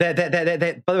thank you. By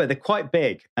the way, they're quite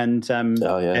big and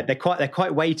they're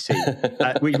quite weighty,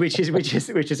 which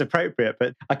is appropriate.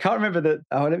 But I can't remember that.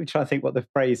 Oh, let me try to think what the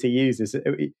phrase he uses.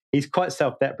 He's quite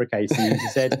self-deprecating. He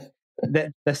said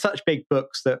they're such big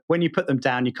books that when you put them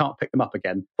down, you can't pick them up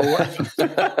again.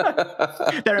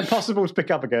 They're impossible to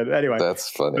pick up again. Anyway, that's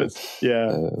funny.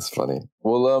 That's funny.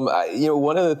 Well,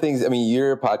 one of the things. I mean,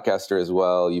 you're a podcaster as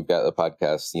well. You've got the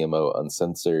podcast CMO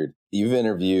Uncensored. You've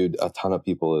interviewed a ton of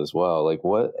people as well. Like,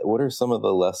 what are some of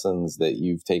the lessons that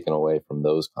you've taken away from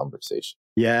those conversations?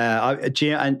 Yeah,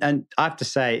 and I have to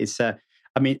say, it's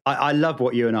I love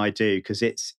what you and I do, because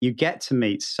you get to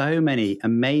meet so many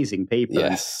amazing people.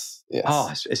 Yes.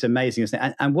 Oh, it's amazing, isn't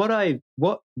it? And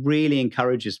what really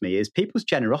encourages me is people's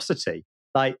generosity.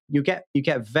 Like you get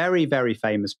very, very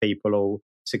famous people or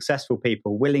successful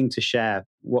people willing to share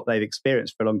what they've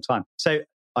experienced for a long time. So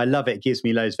I love it. It gives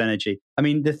me loads of energy. I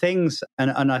mean, the things,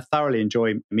 and I thoroughly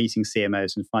enjoy meeting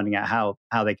CMOs and finding out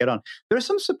how they get on. There are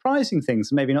some surprising things,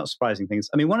 maybe not surprising things.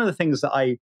 I mean, one of the things that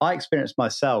I experienced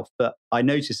myself that I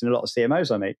noticed in a lot of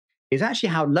CMOs I meet is actually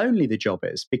how lonely the job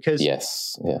is, because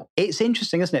it's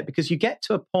interesting, isn't it? Because you get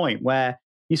to a point where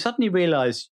you suddenly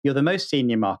realize you're the most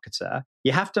senior marketer.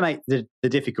 You have to make the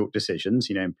difficult decisions,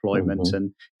 employment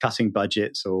and cutting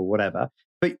budgets or whatever.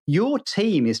 But your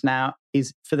team is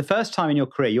for the first time in your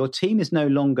career, your team is no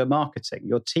longer marketing.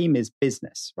 Your team is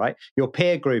business, right? Your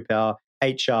peer group are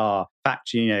HR,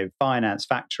 factory, finance,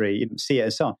 factory, CE,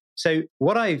 and so on. So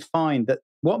what I find that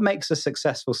what makes a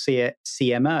successful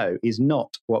CMO is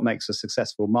not what makes a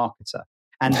successful marketer.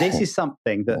 And this is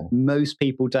something that most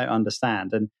people don't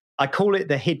understand. And I call it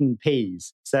the hidden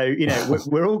P's. So,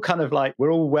 we're all kind of like,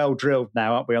 we're all well drilled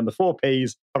now, aren't we, on the 4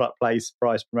 P's: product, place,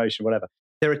 price, promotion, whatever.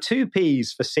 There are 2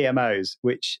 P's for CMOs,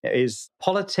 which is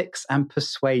politics and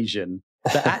persuasion.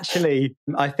 That actually,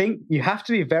 I think you have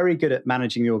to be very good at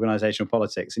managing the organizational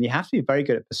politics, and you have to be very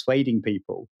good at persuading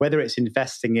people, whether it's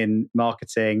investing in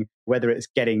marketing, whether it's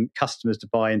getting customers to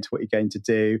buy into what you're going to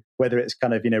do, whether it's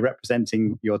kind of,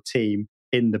 representing your team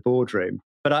in the boardroom.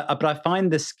 But I find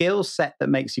the skill set that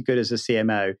makes you good as a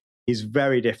CMO is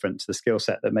very different to the skill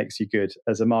set that makes you good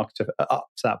as a marketer up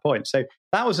to that point. So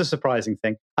that was a surprising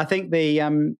thing. I think the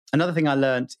another thing I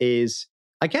learned is,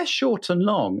 I guess short and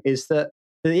long, is that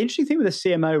the interesting thing with the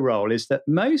CMO role is that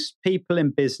most people in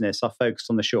business are focused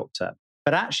on the short term.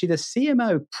 But actually, the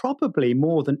CMO, probably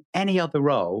more than any other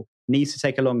role, needs to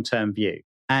take a long-term view.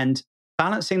 And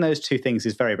balancing those two things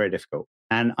is very, very difficult.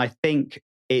 And I think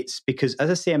it's because as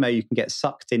a CMO, you can get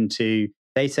sucked into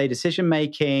day-to-day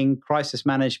decision-making, crisis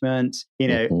management,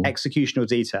 executional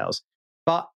details.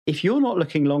 But if you're not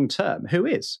looking long-term, who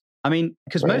is? I mean,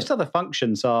 because most other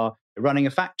functions are running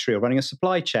a factory or running a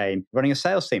supply chain, running a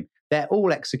sales team. They're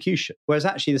all execution. Whereas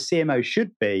actually the CMO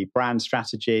should be brand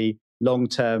strategy,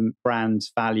 long-term brand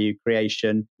value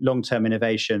creation, long-term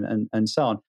innovation, and so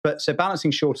on. But so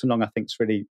balancing short and long, I think, is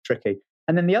really tricky.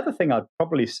 And then the other thing I'd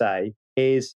probably say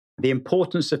is the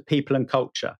importance of people and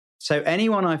culture. So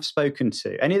anyone I've spoken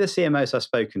to, any of the CMOs I've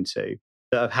spoken to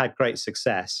that have had great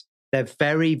success, they're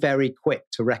very, very quick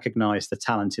to recognize the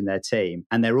talent in their team.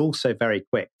 And they're also very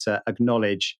quick to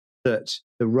acknowledge that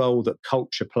the role that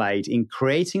culture played in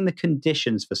creating the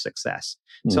conditions for success.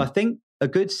 So I think a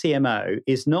good CMO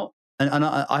is not, and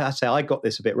I say I got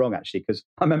this a bit wrong, actually, because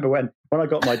I remember when I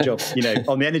got my job,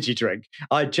 on the energy drink,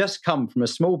 I'd just come from a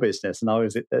small business and I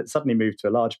was suddenly moved to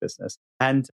a large business.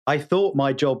 And I thought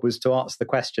my job was to answer the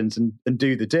questions and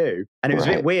do the do. And it was a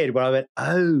bit weird where I went,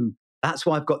 oh, that's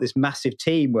why I've got this massive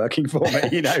team working for me,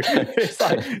 It's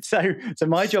like, so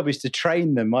my job is to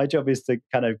train them. My job is to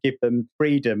kind of give them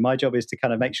freedom. My job is to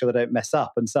kind of make sure they don't mess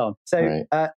up and so on. So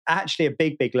actually a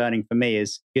big, big learning for me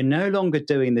is you're no longer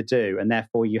doing the do, and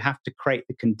therefore you have to create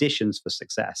the conditions for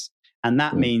success. And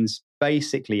that means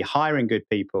basically hiring good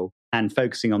people and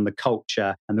focusing on the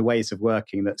culture and the ways of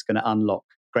working that's going to unlock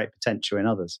great potential in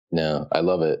others. No, I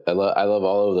love it. I love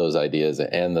all of those ideas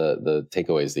and the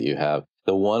takeaways that you have.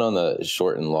 The one on the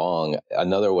short and long,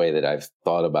 another way that I've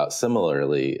thought about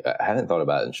similarly, I haven't thought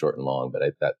about it in short and long, but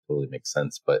that totally makes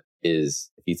sense. But is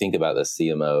if you think about the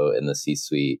CMO and the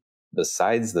C-suite,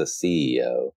 besides the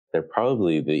CEO, they're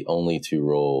probably the only two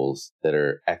roles that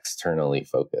are externally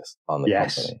focused on the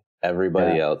company.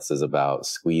 Everybody else is about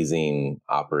squeezing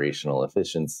operational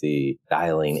efficiency,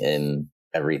 dialing in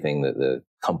everything that the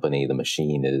company, the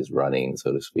machine is running,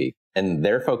 so to speak. And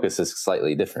their focus is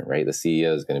slightly different, right? The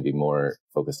CEO is going to be more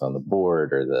focused on the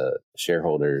board or the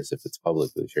shareholders if it's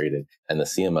publicly traded. And the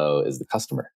CMO is the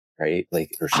customer, right?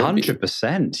 Like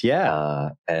 100%,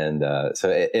 yeah. So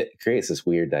it creates this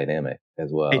weird dynamic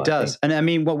as well. It does. And I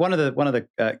mean, one of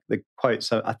the quotes,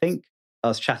 so I think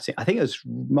it was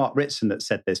Mark Ritson that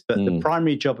said this, but the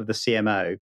primary job of the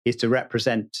CMO is to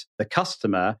represent the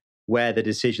customer where the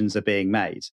decisions are being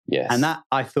made. Yes. And that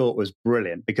I thought was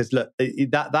brilliant because look,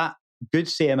 that good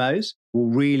CMOs will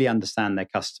really understand their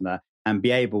customer and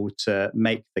be able to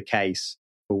make the case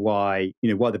for why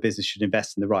the business should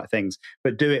invest in the right things,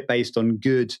 but do it based on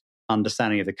good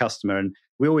understanding of the customer. And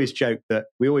we always joke that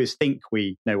we always think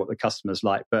we know what the customer's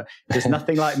like, but there's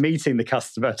nothing like meeting the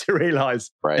customer to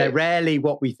realize they're rarely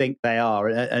what we think they are.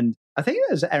 And I think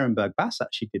it was Ehrenberg Bass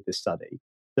actually did this study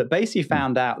that basically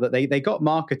found out that they got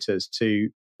marketers to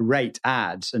rate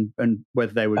ads and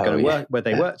whether they were going to work, whether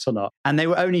they worked or not. And they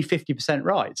were only 50%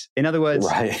 right. In other words,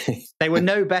 they were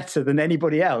no better than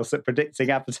anybody else at predicting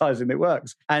advertising that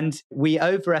works. And we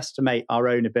overestimate our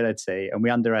own ability and we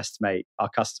underestimate our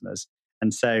customers.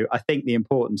 And so I think the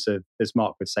importance of, as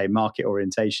Mark would say, market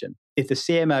orientation. If the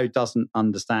CMO doesn't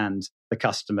understand the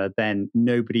customer, then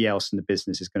nobody else in the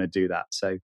business is going to do that.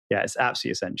 So yeah, it's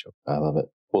absolutely essential. I love it.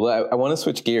 Well, I want to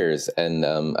switch gears, and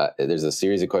there's a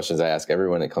series of questions I ask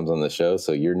everyone that comes on the show,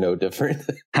 so you're no different.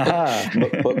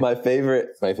 but my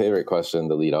favorite question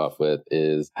to lead off with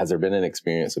is: has there been an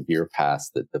experience of your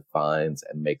past that defines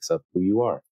and makes up who you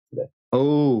are today?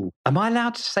 Oh, am I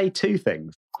allowed to say two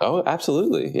things? Oh,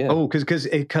 absolutely, yeah. Oh, because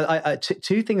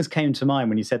two things came to mind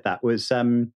when you said that. Was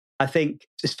I think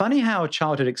it's funny how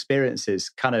childhood experiences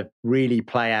kind of really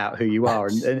play out who you are.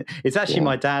 And it's actually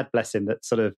my dad, bless him, that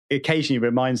sort of occasionally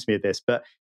reminds me of this. But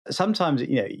sometimes,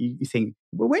 you think,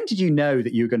 well, when did you know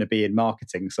that you were going to be in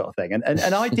marketing sort of thing? And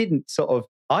I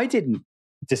didn't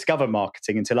discover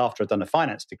marketing until after I'd done a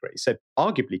finance degree. So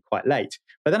arguably quite late.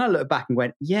 But then I looked back and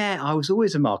went, yeah, I was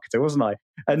always a marketer, wasn't I?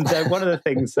 And one of the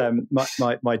things,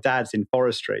 my dad's in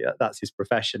forestry. That's his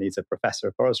profession. He's a professor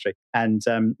of forestry. And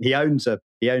he owns a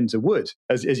wood,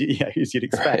 as you'd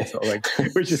expect, sort of thing,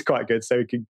 which is quite good. So he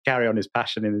can carry on his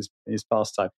passion in his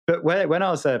pastime. But when I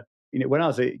was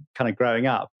kind of growing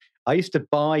up, I used to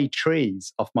buy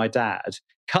trees off my dad,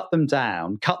 cut them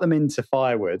down, cut them into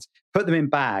firewood, put them in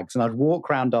bags, and I'd walk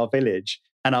around our village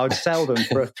and I would sell them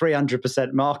for a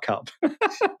 300% markup. So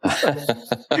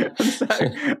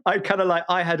I kind of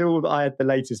I had the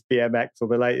latest BMX or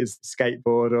the latest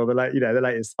skateboard or the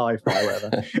latest hi-fi,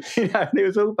 whatever. And it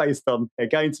was all based on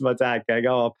going to my dad, going,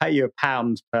 "Oh, I'll pay you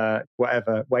 £1 per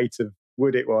whatever weight of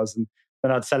wood it was, and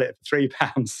then I'd sell it for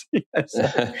 £3.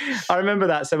 So I remember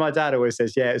that. So my dad always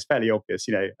says, yeah, it's fairly obvious,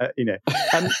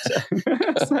 And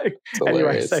so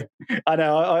anyway, so I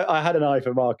know I had an eye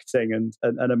for marketing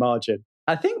and a margin.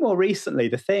 I think more recently,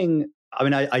 the thing, I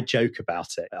mean, I joke about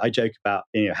it. I joke about,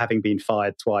 having been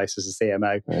fired twice as a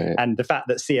CMO, right, and the fact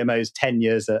that CMOs'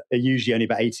 tenures are usually only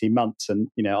about 18 months. And,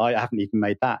 I haven't even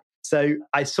made that. So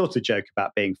I sort of joke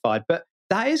about being fired, but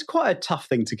that is quite a tough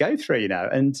thing to go through,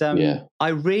 And I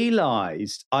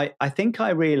realized, I think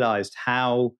I realized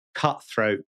how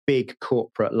cutthroat big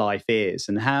corporate life is,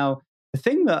 and how the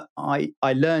thing that I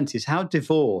learned is how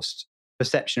divorced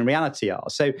perception and reality are.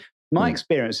 So my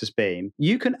experience has been,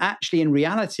 you can actually in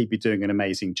reality be doing an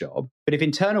amazing job, but if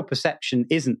internal perception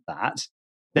isn't that,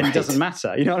 then it doesn't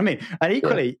matter. You know what I mean? And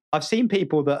equally, I've seen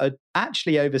people that are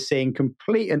actually overseeing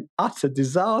complete and utter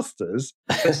disasters,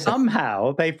 but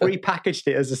somehow they've repackaged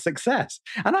it as a success.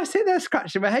 And I sit there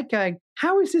scratching my head going,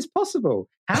 how is this possible?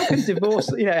 How can divorce,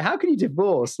 how can you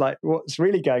divorce like what's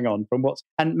really going on from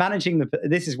and managing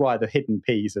this is why the hidden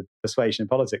P's of persuasion and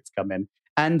politics come in.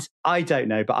 And I don't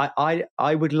know, but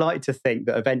I would like to think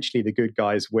that eventually the good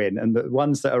guys win, and the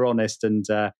ones that are honest and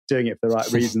doing it for the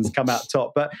right reasons come out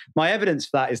top. But my evidence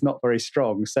for that is not very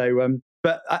strong. So,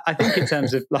 but I think in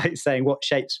terms of like saying what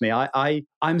shapes me,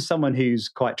 I'm someone who's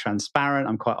quite transparent.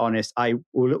 I'm quite honest. I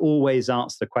will always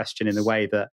answer the question in the way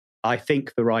that I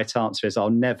think the right answer is. I'll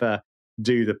never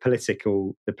do the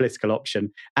political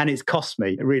option, and it's cost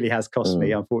me. It really has cost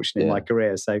me, unfortunately, in my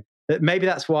career. So maybe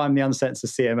that's why I'm the uncensored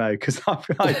CMO, because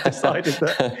I've decided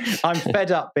that I'm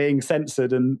fed up being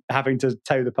censored and having to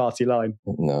toe the party line.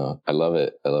 No, I love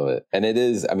it. And it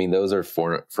is, I mean, those are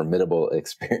formidable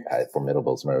experience.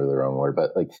 Formidable is maybe the wrong word,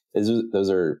 but like those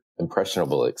are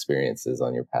impressionable experiences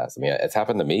on your past. I mean, it's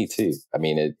happened to me too. I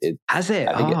mean, it has it.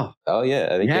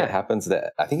 It happens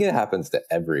I think it happens to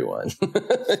everyone.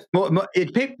 People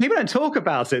don't talk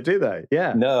about it, do they?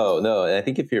 Yeah. No. And I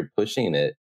think if you're pushing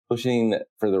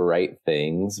for the right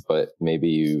things, but maybe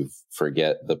you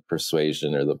forget the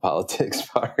persuasion or the politics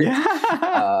part,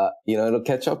 it'll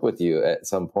catch up with you at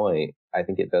some point. I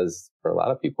think it does for a lot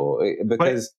of people,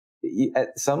 because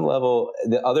at some level,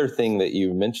 the other thing that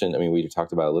you mentioned, I mean, we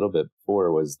talked about a little bit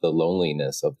before, was the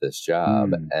loneliness of this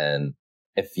job. And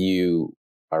if you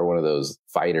are one of those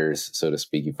fighters, so to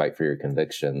speak, you fight for your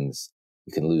convictions,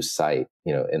 you can lose sight,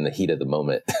 in the heat of the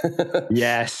moment.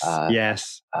 Yes.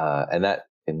 And that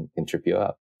can trip you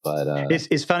up. But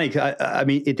it's funny, because I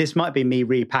mean, this might be me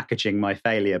repackaging my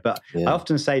failure, but I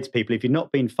often say to people, if you've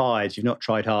not been fired, you've not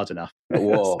tried hard enough.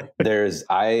 Well,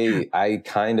 I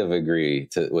kind of agree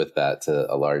with that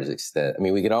to a large extent. I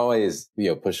mean, we can always,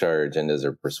 push our agendas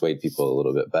or persuade people a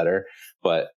little bit better,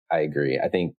 but I agree. I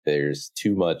think there's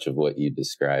too much of what you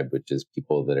described, which is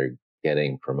people that are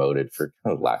getting promoted for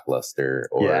kind of lackluster,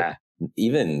 or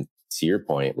even to your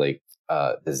point, like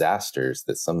disasters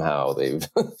that somehow they've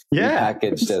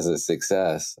packaged as a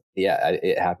success. Yeah,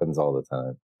 it happens all the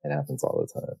time.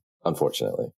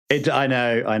 Unfortunately. I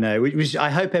know. I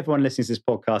hope everyone listening to this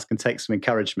podcast can take some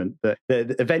encouragement that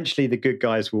eventually the good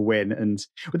guys will win. And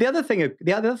the other thing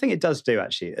it does do,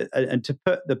 actually, and to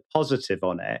put the positive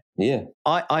on it,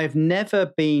 I've never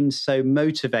been so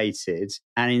motivated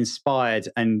and inspired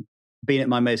and been at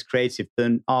my most creative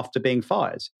than after being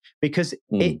fired, because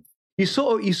you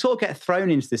sort of get thrown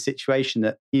into the situation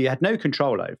that you had no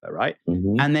control over, right?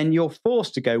 And then you're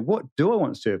forced to go, what do I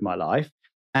want to do with my life?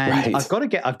 And I've got to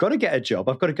get a job.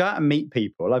 I've got to go out and meet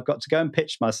people. I've got to go and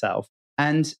pitch myself.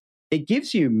 And it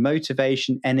gives you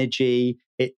motivation, energy.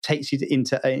 It takes you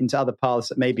into other paths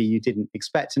that maybe you didn't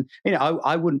expect. And,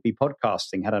 I wouldn't be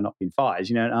podcasting had I not been fired,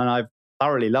 and I've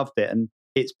thoroughly loved it. And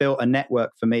it's built a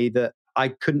network for me that I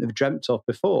couldn't have dreamt of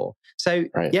before. So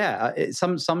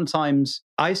sometimes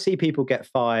I see people get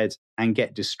fired and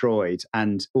get destroyed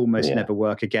and almost never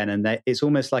work again. And it's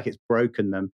almost like it's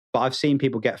broken them. But I've seen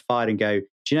people get fired and go,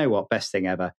 do you know what? Best thing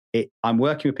ever. I'm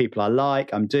working with people I like.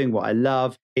 I'm doing what I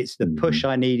love. It's the push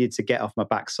I needed to get off my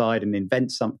backside and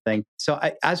invent something. So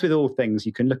as with all things,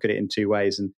 you can look at it in two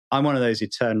ways. And I'm one of those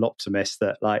eternal optimists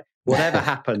that, like, whatever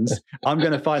happens, I'm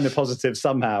going to find the positive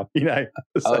somehow, So.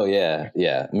 Oh, yeah.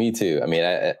 Me too. I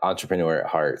mean, entrepreneur at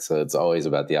heart. So it's always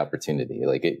about the opportunity.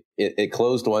 Like it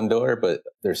closed one door, but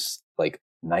there's like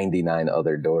 99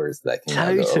 other doors that can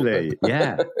totally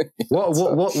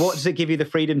What does it give you the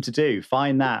freedom to do?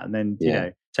 Find that and then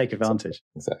take advantage.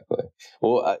 Exactly.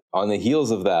 Well, on the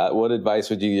heels of that, what advice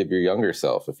would you give your younger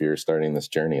self if you're starting this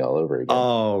journey all over again?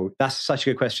 Oh, that's such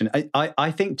a good question.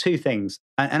 I think two things,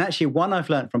 and actually one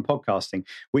I've learned from podcasting,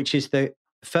 which is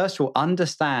first of all,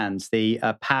 understands the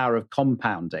power of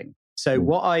compounding. So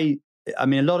what I I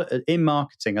mean, in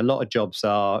marketing, a lot of jobs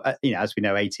are, as we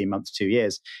know, 18 months, 2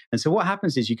 years. And so what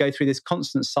happens is you go through this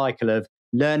constant cycle of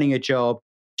learning a job,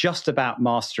 just about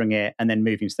mastering it, and then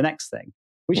moving to the next thing,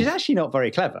 which is actually not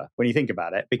very clever when you think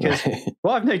about it. Because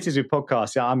what I've noticed with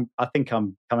podcasts, I think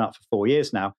I'm coming up for 4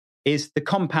 years now, is the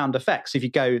compound effects. If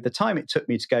you go, the time it took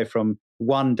me to go from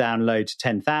 1 download to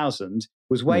 10,000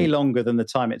 was way longer than the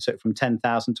time it took from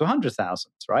 10,000 to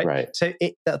 100,000, right? So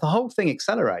the whole thing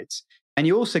accelerates, and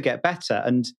you also get better.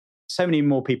 And so many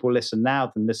more people listen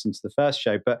now than listen to the first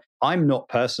show, but I'm not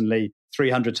personally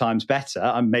 300 times better.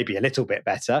 I'm maybe a little bit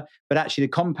better, but actually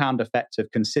the compound effect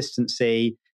of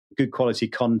consistency, good quality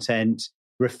content,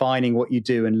 refining what you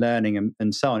do and learning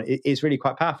and so on, it is really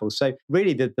quite powerful. So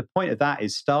really the point of that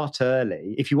is start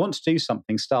early. If you want to do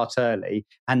something, start early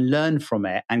and learn from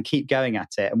it and keep going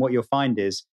at it. And what you'll find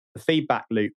is the feedback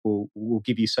loop will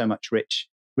give you so much rich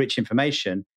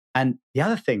information. And the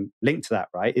other thing linked to that,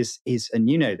 right, is and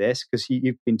you know this because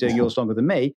you've been doing yours longer than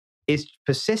me, is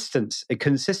persistence,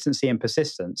 consistency and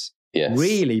persistence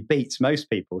really beats most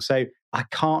people. So I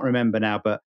can't remember now,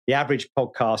 but the average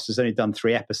podcast has only done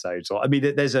 3 episodes. Or I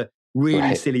mean, there's a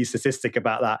really silly statistic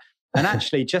about that. And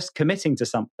actually just committing to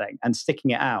something and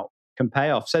sticking it out can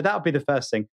pay off. So that would be the first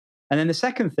thing. And then the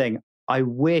second thing I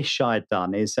wish I had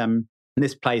done is, and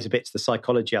this plays a bit to the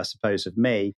psychology, I suppose, of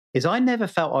me, is I never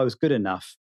felt I was good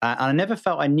enough. And I never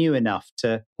felt I knew enough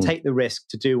to take the risk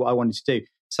to do what I wanted to do.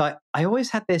 So I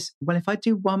always had this, well, if I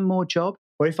do one more job,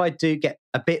 or if I do get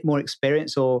a bit more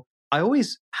experience, or I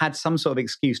always had some sort of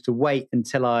excuse to wait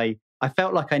until I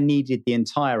felt like I needed the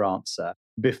entire answer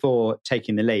before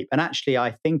taking the leap. And actually,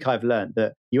 I think I've learned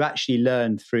that you actually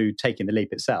learn through taking the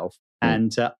leap itself.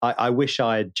 And I wish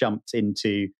I had jumped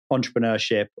into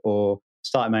entrepreneurship or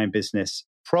started my own business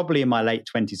probably in my late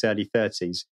 20s, early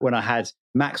 30s, when I had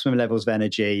maximum levels of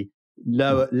energy,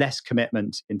 less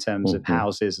commitment in terms of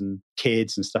houses and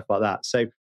kids and stuff like that. So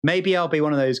maybe I'll be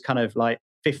one of those kind of like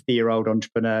 50-year-old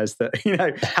entrepreneurs that,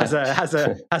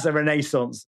 has a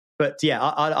renaissance. But yeah,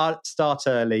 I'll start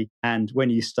early. And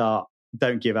when you start,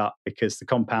 don't give up, because the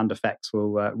compound effects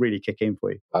will really kick in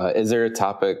for you. Is there a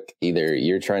topic either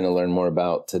you're trying to learn more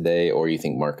about today, or you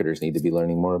think marketers need to be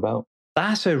learning more about?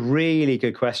 That's a really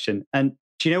good question. And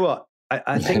do you know what?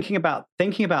 I thinking about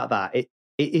that,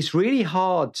 it's really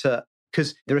hard to,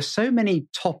 because there are so many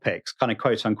topics, kind of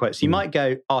quote unquote. So you might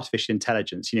go artificial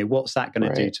intelligence. What's that going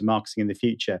to do to marketing in the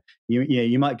future?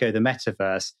 You might go the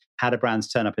metaverse. How do brands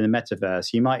turn up in the metaverse?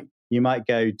 You might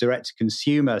go direct to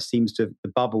consumer. Seems to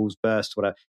the bubbles burst.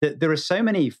 Whatever. There are so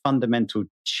many fundamental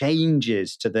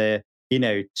changes to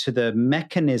the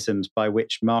mechanisms by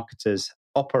which marketers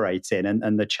operate in,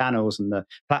 and the channels and the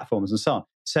platforms and so on.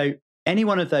 So any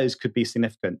one of those could be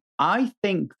significant. I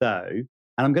think, though, and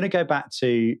I'm going to go back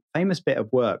to a famous bit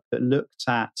of work that looked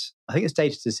at, I think it's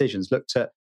Data Decisions, looked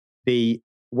at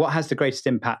what has the greatest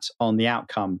impact on the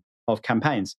outcome of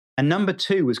campaigns. And number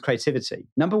 2 was creativity.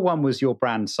 Number 1 was your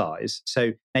brand size.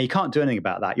 So now you can't do anything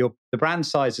about that. The brand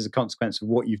size is a consequence of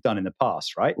what you've done in the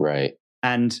past, right? Right.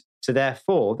 And so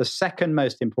therefore, the second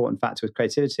most important factor was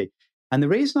creativity. And the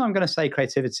reason I'm going to say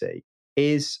creativity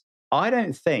is I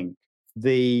don't think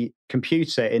the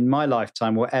computer in my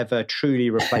lifetime will ever truly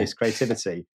replace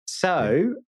creativity.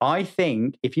 So I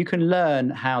think if you can learn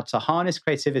how to harness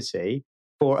creativity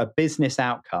for a business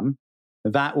outcome,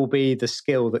 that will be the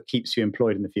skill that keeps you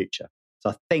employed in the future.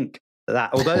 So I think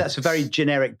that, although that's a very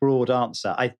generic, broad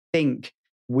answer, I think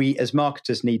we as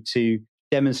marketers need to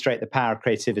demonstrate the power of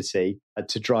creativity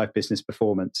to drive business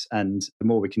performance. And the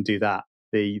more we can do that,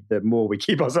 the more we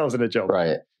keep ourselves in a job.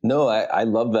 Right. No, I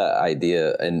love that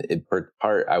idea. And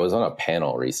I was on a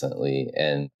panel recently,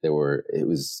 and it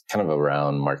was kind of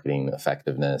around marketing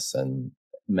effectiveness and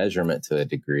measurement to a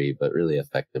degree, but really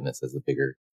effectiveness is the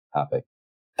bigger topic.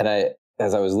 And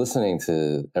as I was listening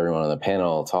to everyone on the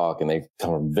panel talk, and they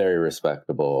come from very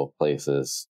respectable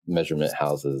places, measurement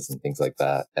houses and things like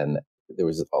that. And there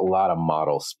was a lot of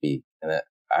model speak. And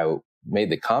I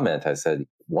made the comment, I said,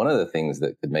 one of the things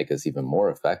that could make us even more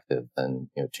effective than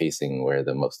chasing where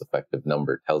the most effective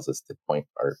number tells us to point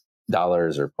our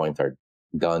dollars or point our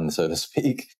gun, so to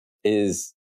speak,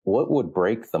 is what would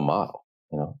break the model?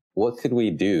 What could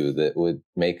we do that would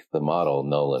make the model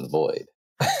null and void?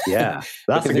 Yeah,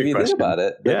 that's a good question. If you think about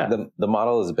it, the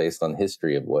model is based on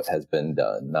history of what has been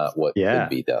done, not what could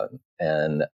be done.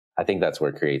 And I think that's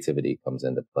where creativity comes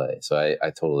into play. So I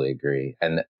totally agree.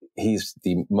 And he's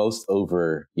the most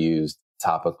overused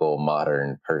topical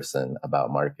modern person about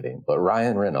marketing. But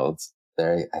Ryan Reynolds,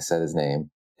 there I said his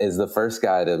name, is the first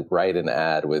guy to write an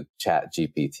ad with Chat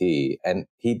GPT, and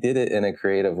he did it in a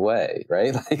creative way,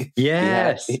 right? Like,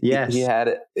 yes. He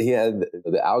had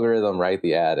the algorithm write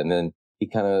the ad, and then he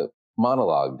kind of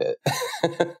monologued it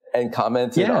and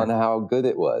commented on how good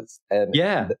it was. And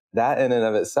that in and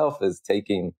of itself is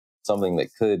taking something that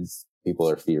people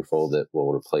are fearful that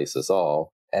will replace us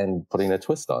all, and putting a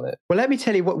twist on it. Well, let me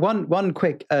tell you one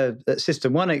quick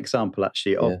System1 example,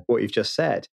 actually, of what you've just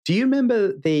said. Do you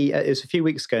remember it was a few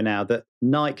weeks ago now that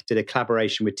Nike did a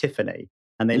collaboration with Tiffany,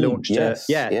 and they launched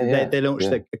they launched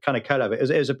a kind of collab.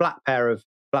 It was a black pair of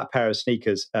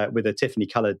sneakers with a Tiffany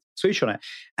colored swoosh on it.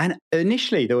 And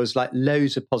initially there was like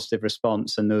loads of positive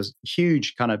response, and there was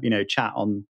huge kind of, chat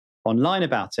online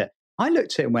about it. I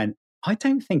looked at it and went, I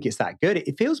don't think it's that good.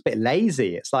 It feels a bit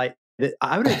lazy. It's like,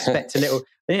 I would expect a little,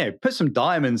 put some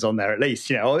diamonds on there at least,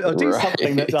 or do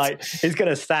something that like is going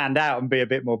to stand out and be a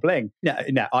bit more bling.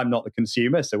 No, I'm not the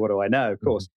consumer, so what do I know? Of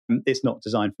course, it's not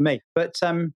designed for me. But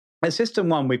at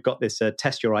System1, we've got this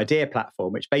Test Your Idea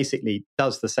platform, which basically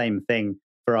does the same thing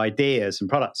for ideas and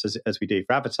products as we do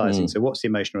for advertising. So what's the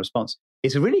emotional response?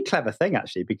 It's a really clever thing,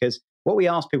 actually, because what we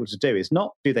ask people to do is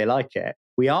not do they like it.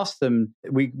 We ask them,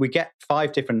 we get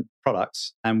 5 different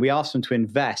products, and we ask them to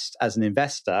invest as an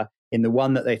investor in the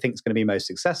one that they think is going to be most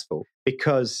successful.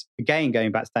 Because, again,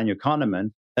 going back to Daniel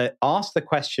Kahneman, ask the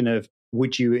question of,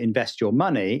 would you invest your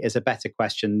money, is a better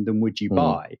question than would you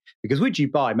buy? Because would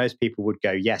you buy, most people would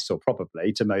go yes or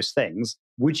probably to most things.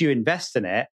 Would you invest in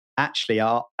it?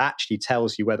 Actually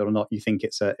tells you whether or not you think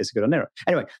it's a good or not.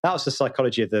 Anyway, that was the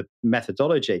psychology of the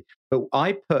methodology. But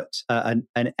I put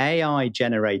an AI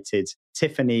generated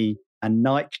Tiffany and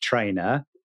Nike trainer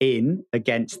in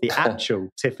against the actual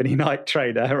Tiffany Nike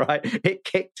trainer. Right, it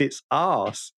kicked its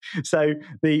ass. So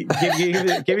give me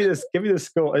the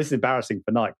score. This is embarrassing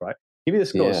for Nike, right? Give me the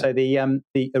score. So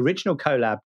the original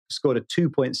collab scored a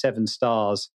 2.7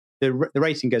 stars. The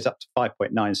rating goes up to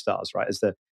 5.9 stars. Right,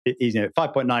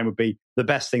 5.9 would be the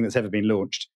best thing that's ever been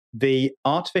launched. The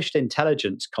artificial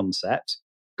intelligence concept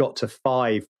got to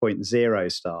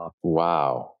 5.0 star.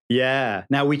 Wow. Yeah.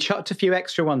 Now, we chucked a few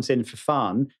extra ones in for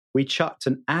fun. We chucked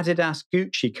an Adidas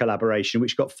Gucci collaboration,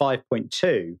 which got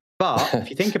 5.2.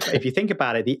 But if you think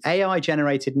about it, the AI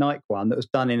generated Nike one that was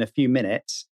done in a few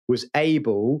minutes was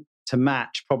able to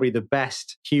match probably the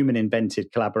best human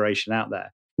invented collaboration out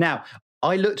there. Now,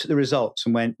 I looked at the results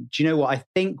and went, do you know what? I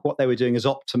think what they were doing is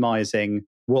optimizing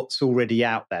what's already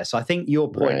out there. So I think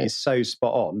your point is so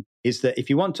spot on, is that if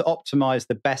you want to optimize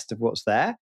the best of what's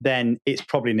there, then it's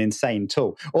probably an insane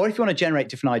tool. Or if you want to generate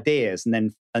different ideas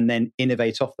and then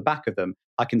innovate off the back of them,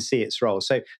 I can see its role.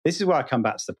 So this is where I come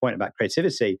back to the point about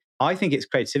creativity. I think it's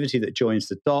creativity that joins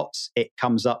the dots. It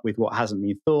comes up with what hasn't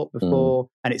been thought before.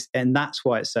 And that's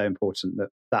why it's so important that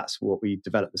that's what we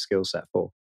develop the skill set for.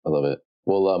 I love it.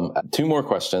 Well, 2 more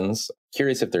questions.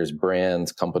 Curious if there's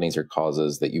brands, companies, or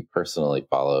causes that you personally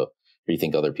follow or you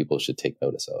think other people should take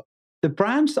notice of. The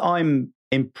brands that I'm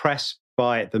impressed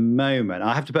by at the moment,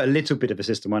 I have to put a little bit of a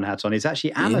System1 hat on, is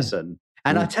actually Amazon.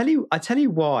 And I tell you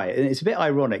why, and it's a bit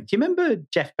ironic. Do you remember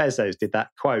Jeff Bezos did that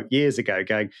quote years ago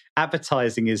going,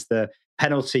 advertising is the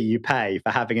penalty you pay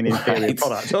for having an inferior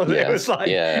product? It was like,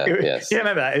 you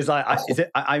remember that? It's like,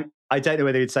 I don't know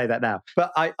whether he'd say that now,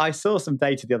 but I saw some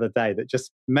data the other day that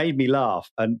just made me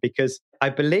laugh. And because I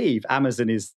believe Amazon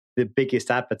is the biggest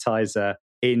advertiser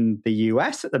in the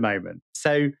US at the moment.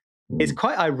 So it's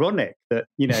quite ironic that,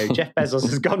 Jeff Bezos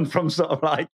has gone from sort of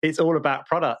like, it's all about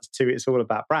products to it's all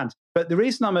about brands. But the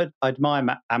reason I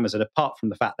admire Amazon, apart from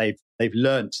the fact they've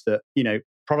learnt that,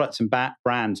 products and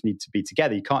brands need to be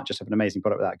together. You can't just have an amazing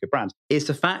product without a good brand. Is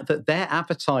the fact that their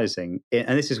advertising,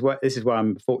 and this is where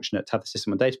I'm fortunate to have the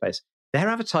System1 database. Their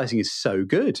advertising is so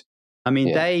good. I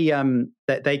mean,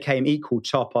 they came equal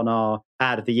top on our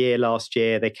ad of the year last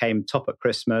year. They came top at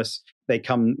Christmas. They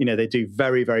do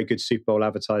very, very good Super Bowl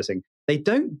advertising.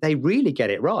 They really get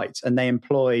it right. And they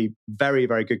employ very,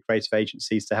 very good creative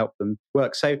agencies to help them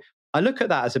work. So I look at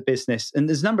that as a business, and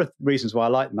there's a number of reasons why I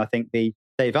like them. I think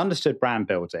they've understood brand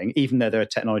building, even though they're a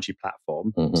technology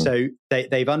platform. So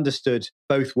they've understood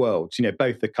both worlds,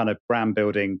 both the kind of brand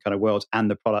building kind of world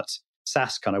and the product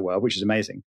SaaS kind of world, which is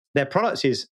amazing. Their products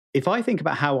is, if I think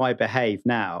about how I behave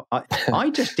now, I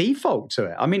just default to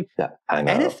it. I mean,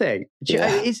 anything.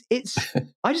 It's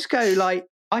I just go like,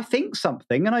 I think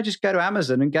something, and I just go to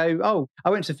Amazon and go, oh, I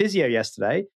went to physio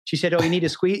yesterday. She said, oh, you need a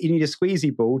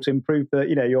squeezy ball to improve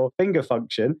your finger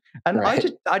function. And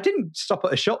I didn't stop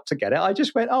at a shop to get it. I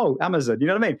just went, oh, Amazon. You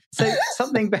know what I mean? So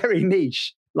something very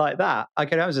niche like that. I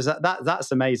go to Amazon.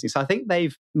 That's amazing. So I think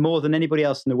they've, more than anybody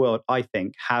else in the world, I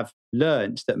think, have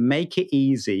learned that make it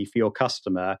easy for your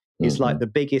customer is like the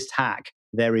biggest hack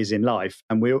there is in life.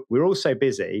 And we're all so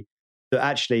busy that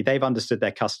actually they've understood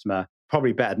their customer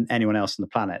probably better than anyone else on the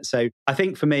planet. So I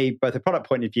think for me, both a product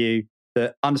point of view,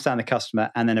 that understand the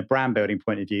customer, and then a brand building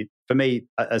point of view, for me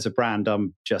as a brand, I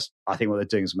think what they're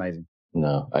doing is amazing.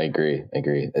 No, I agree.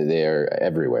 They are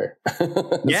everywhere.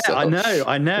 Yeah, So, I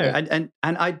know. Yeah.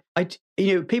 And I,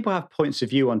 people have points of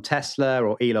view on Tesla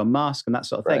or Elon Musk and that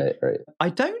sort of thing. Right.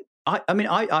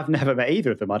 I've never met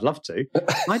either of them. I'd love to.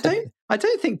 I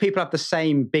don't think people have the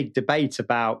same big debate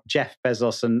about Jeff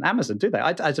Bezos and Amazon, do they?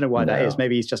 I don't know why that is.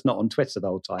 Maybe he's just not on Twitter the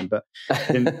whole time. But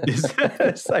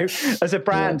so as a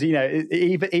brand,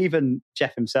 even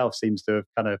Jeff himself seems to have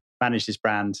kind of managed his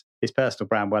personal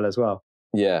brand well as well.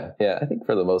 Yeah. I think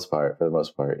for the most part,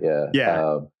 yeah.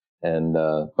 Yeah.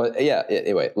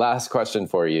 Anyway, last question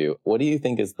for you. What do you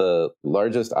think is the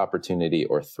largest opportunity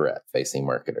or threat facing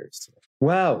marketers?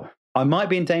 Well, I might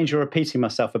be in danger of repeating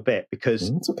myself a bit because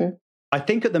it's okay. I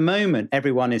think at the moment,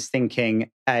 everyone is thinking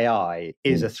AI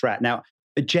is a threat. Now,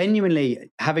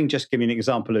 genuinely, having just given you an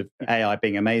example of AI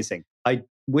being amazing,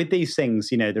 with these things,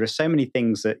 there are so many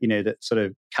things that, that sort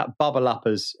of bubble up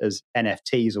as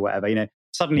NFTs or whatever,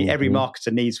 suddenly every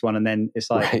marketer needs one. And then it's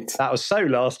like, that was so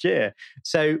last year.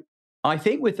 So I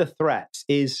think with the threats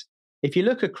is, if you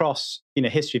look across,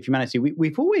 history of humanity,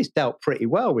 we've always dealt pretty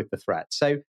well with the threat.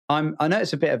 So I know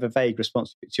it's a bit of a vague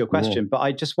response to your question, but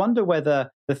I just wonder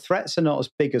whether the threats are not as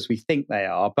big as we think they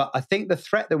are. But I think the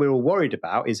threat that we're all worried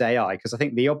about is AI, because I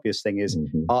think the obvious thing is,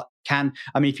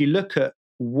 if you look at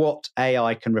what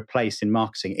AI can replace in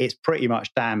marketing, it's pretty much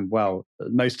damn well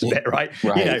most of it, right?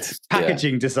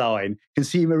 Packaging design,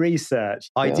 consumer research,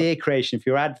 idea creation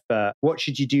for your advert. What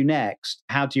should you do next?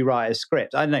 How do you write a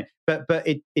script? I don't know, but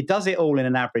it does it all in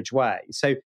an average way.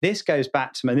 So this goes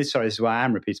back to this is why I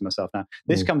am repeating myself now.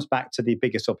 This comes back to the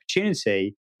biggest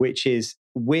opportunity, which is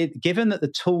given that the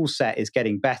tool set is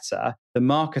getting better, the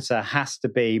marketer has to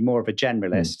be more of a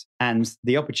generalist. And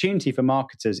the opportunity for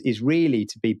marketers is really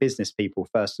to be business people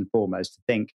first and foremost, to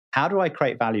think, how do I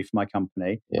create value for my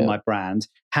company, for my brand?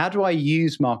 How do I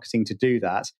use marketing to do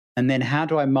that? And then how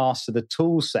do I master the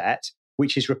tool set,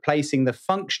 which is replacing the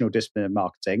functional discipline of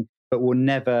marketing, but will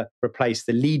never replace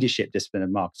the leadership discipline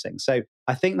of marketing. So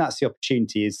I think that's the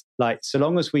opportunity, is like, so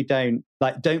long as we don't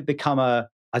become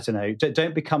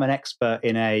don't become an expert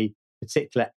in a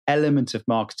particular element of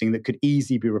marketing that could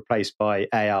easily be replaced by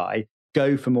AI,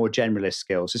 go for more generalist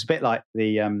skills. It's a bit like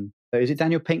is it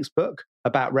Daniel Pink's book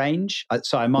about range?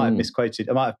 I might have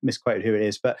misquoted who it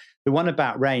is, but the one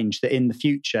about range, that in the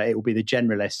future, it will be the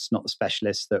generalists, not the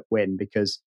specialists, that win,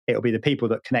 because it'll be the people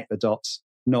that connect the dots,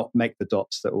 not make the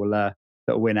dots, that will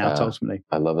win out ultimately.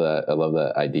 I love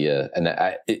that idea. And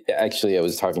I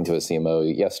was talking to a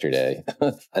CMO yesterday,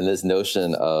 and this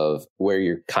notion of where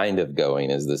you're kind of going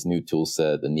is this new tool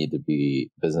set, the need to be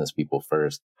business people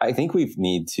first. I think we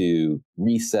need to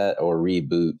reset or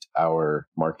reboot our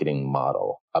marketing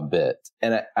model a bit.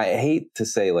 And I hate to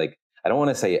say, I don't want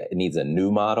to say it needs a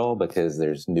new model, because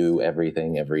there's new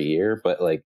everything every year, but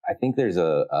I think there's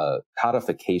a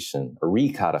codification, a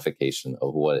recodification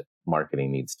of what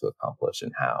marketing needs to accomplish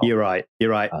and how. You're right.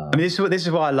 This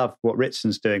is why I love what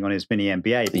Ritson's doing on his mini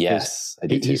MBA. Yes, I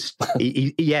do too.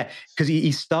 Because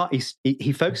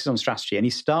he focuses on strategy, and he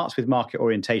starts with market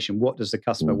orientation. What does the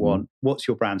customer want? What's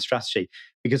your brand strategy?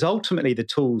 Because ultimately the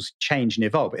tools change and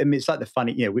evolve. I mean, it's like the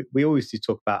funny, we always do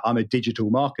talk about, I'm a digital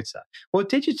marketer. Well,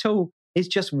 digital is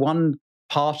just one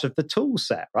part of the tool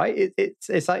set, right?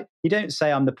 It's like, you don't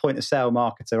say I'm the point of sale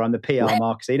marketer, I'm the PR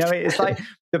marketer. It's like,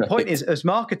 the point is, as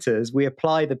marketers, we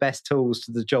apply the best tools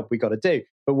to the job we got to do.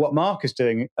 But what Mark is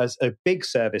doing as a big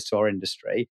service to our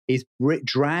industry is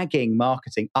dragging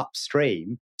marketing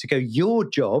upstream to go, your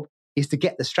job is to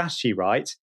get the strategy right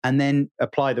and then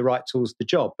apply the right tools to the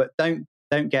job. But don't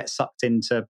get sucked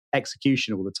into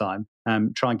execution all the time.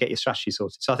 Try and get your strategy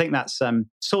sorted. So I think that's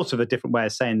sort of a different way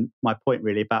of saying my point,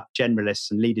 really, about generalists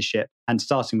and leadership, and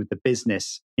starting with the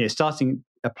business,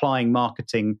 applying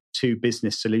marketing to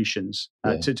business solutions,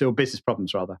 to business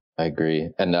problems, rather. I agree.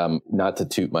 And not to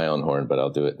toot my own horn, but I'll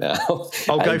do it now.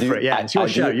 Go for it. Yeah, it's your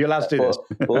show. You're allowed to do this.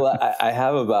 I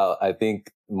have about, I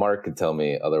think Mark could tell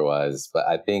me otherwise, but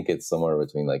I think it's somewhere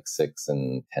between 6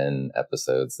 and 10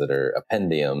 episodes that are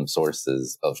appendium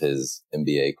sources of his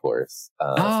MBA course.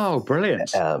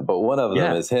 Brilliant. But one of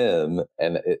them is him,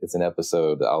 and it's an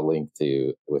episode I'll link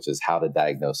to, which is how to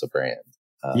diagnose a brand.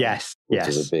 which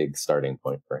is a big starting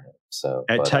point for him. So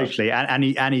totally, and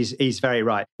he's very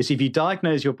right. It's if you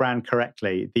diagnose your brand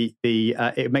correctly,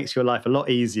 it makes your life a lot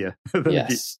easier than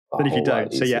if you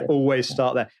don't. So always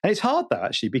start there. And it's hard though,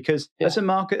 actually, because as a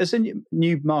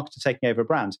new marketer taking over a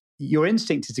brand, your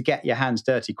instinct is to get your hands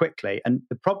dirty quickly. And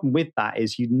the problem with that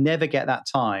is you never get that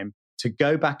time to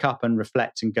go back up and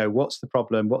reflect and go, what's the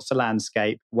problem? What's the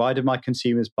landscape? Why do my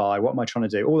consumers buy? What am I trying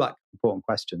to do? All that important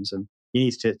questions. And you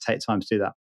need to take time to do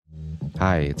that.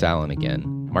 Hi, it's Alan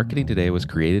again. Marketing Today was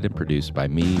created and produced by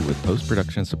me with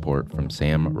post-production support from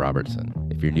Sam Robertson.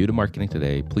 If you're new to Marketing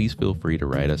Today, please feel free to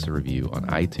write us a review on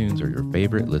iTunes or your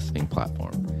favorite listening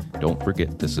platform. Don't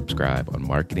forget to subscribe on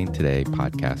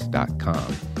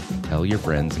marketingtodaypodcast.com. Tell your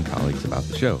friends and colleagues about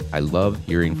the show. I love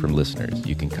hearing from listeners.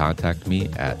 You can contact me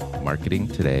at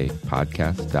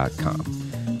marketingtodaypodcast.com.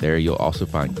 There you'll also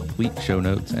find complete show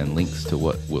notes and links to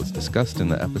what was discussed in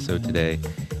the episode today,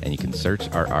 and you can search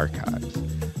our archives.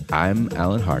 I'm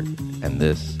Alan Hart, and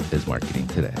this is Marketing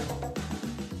Today.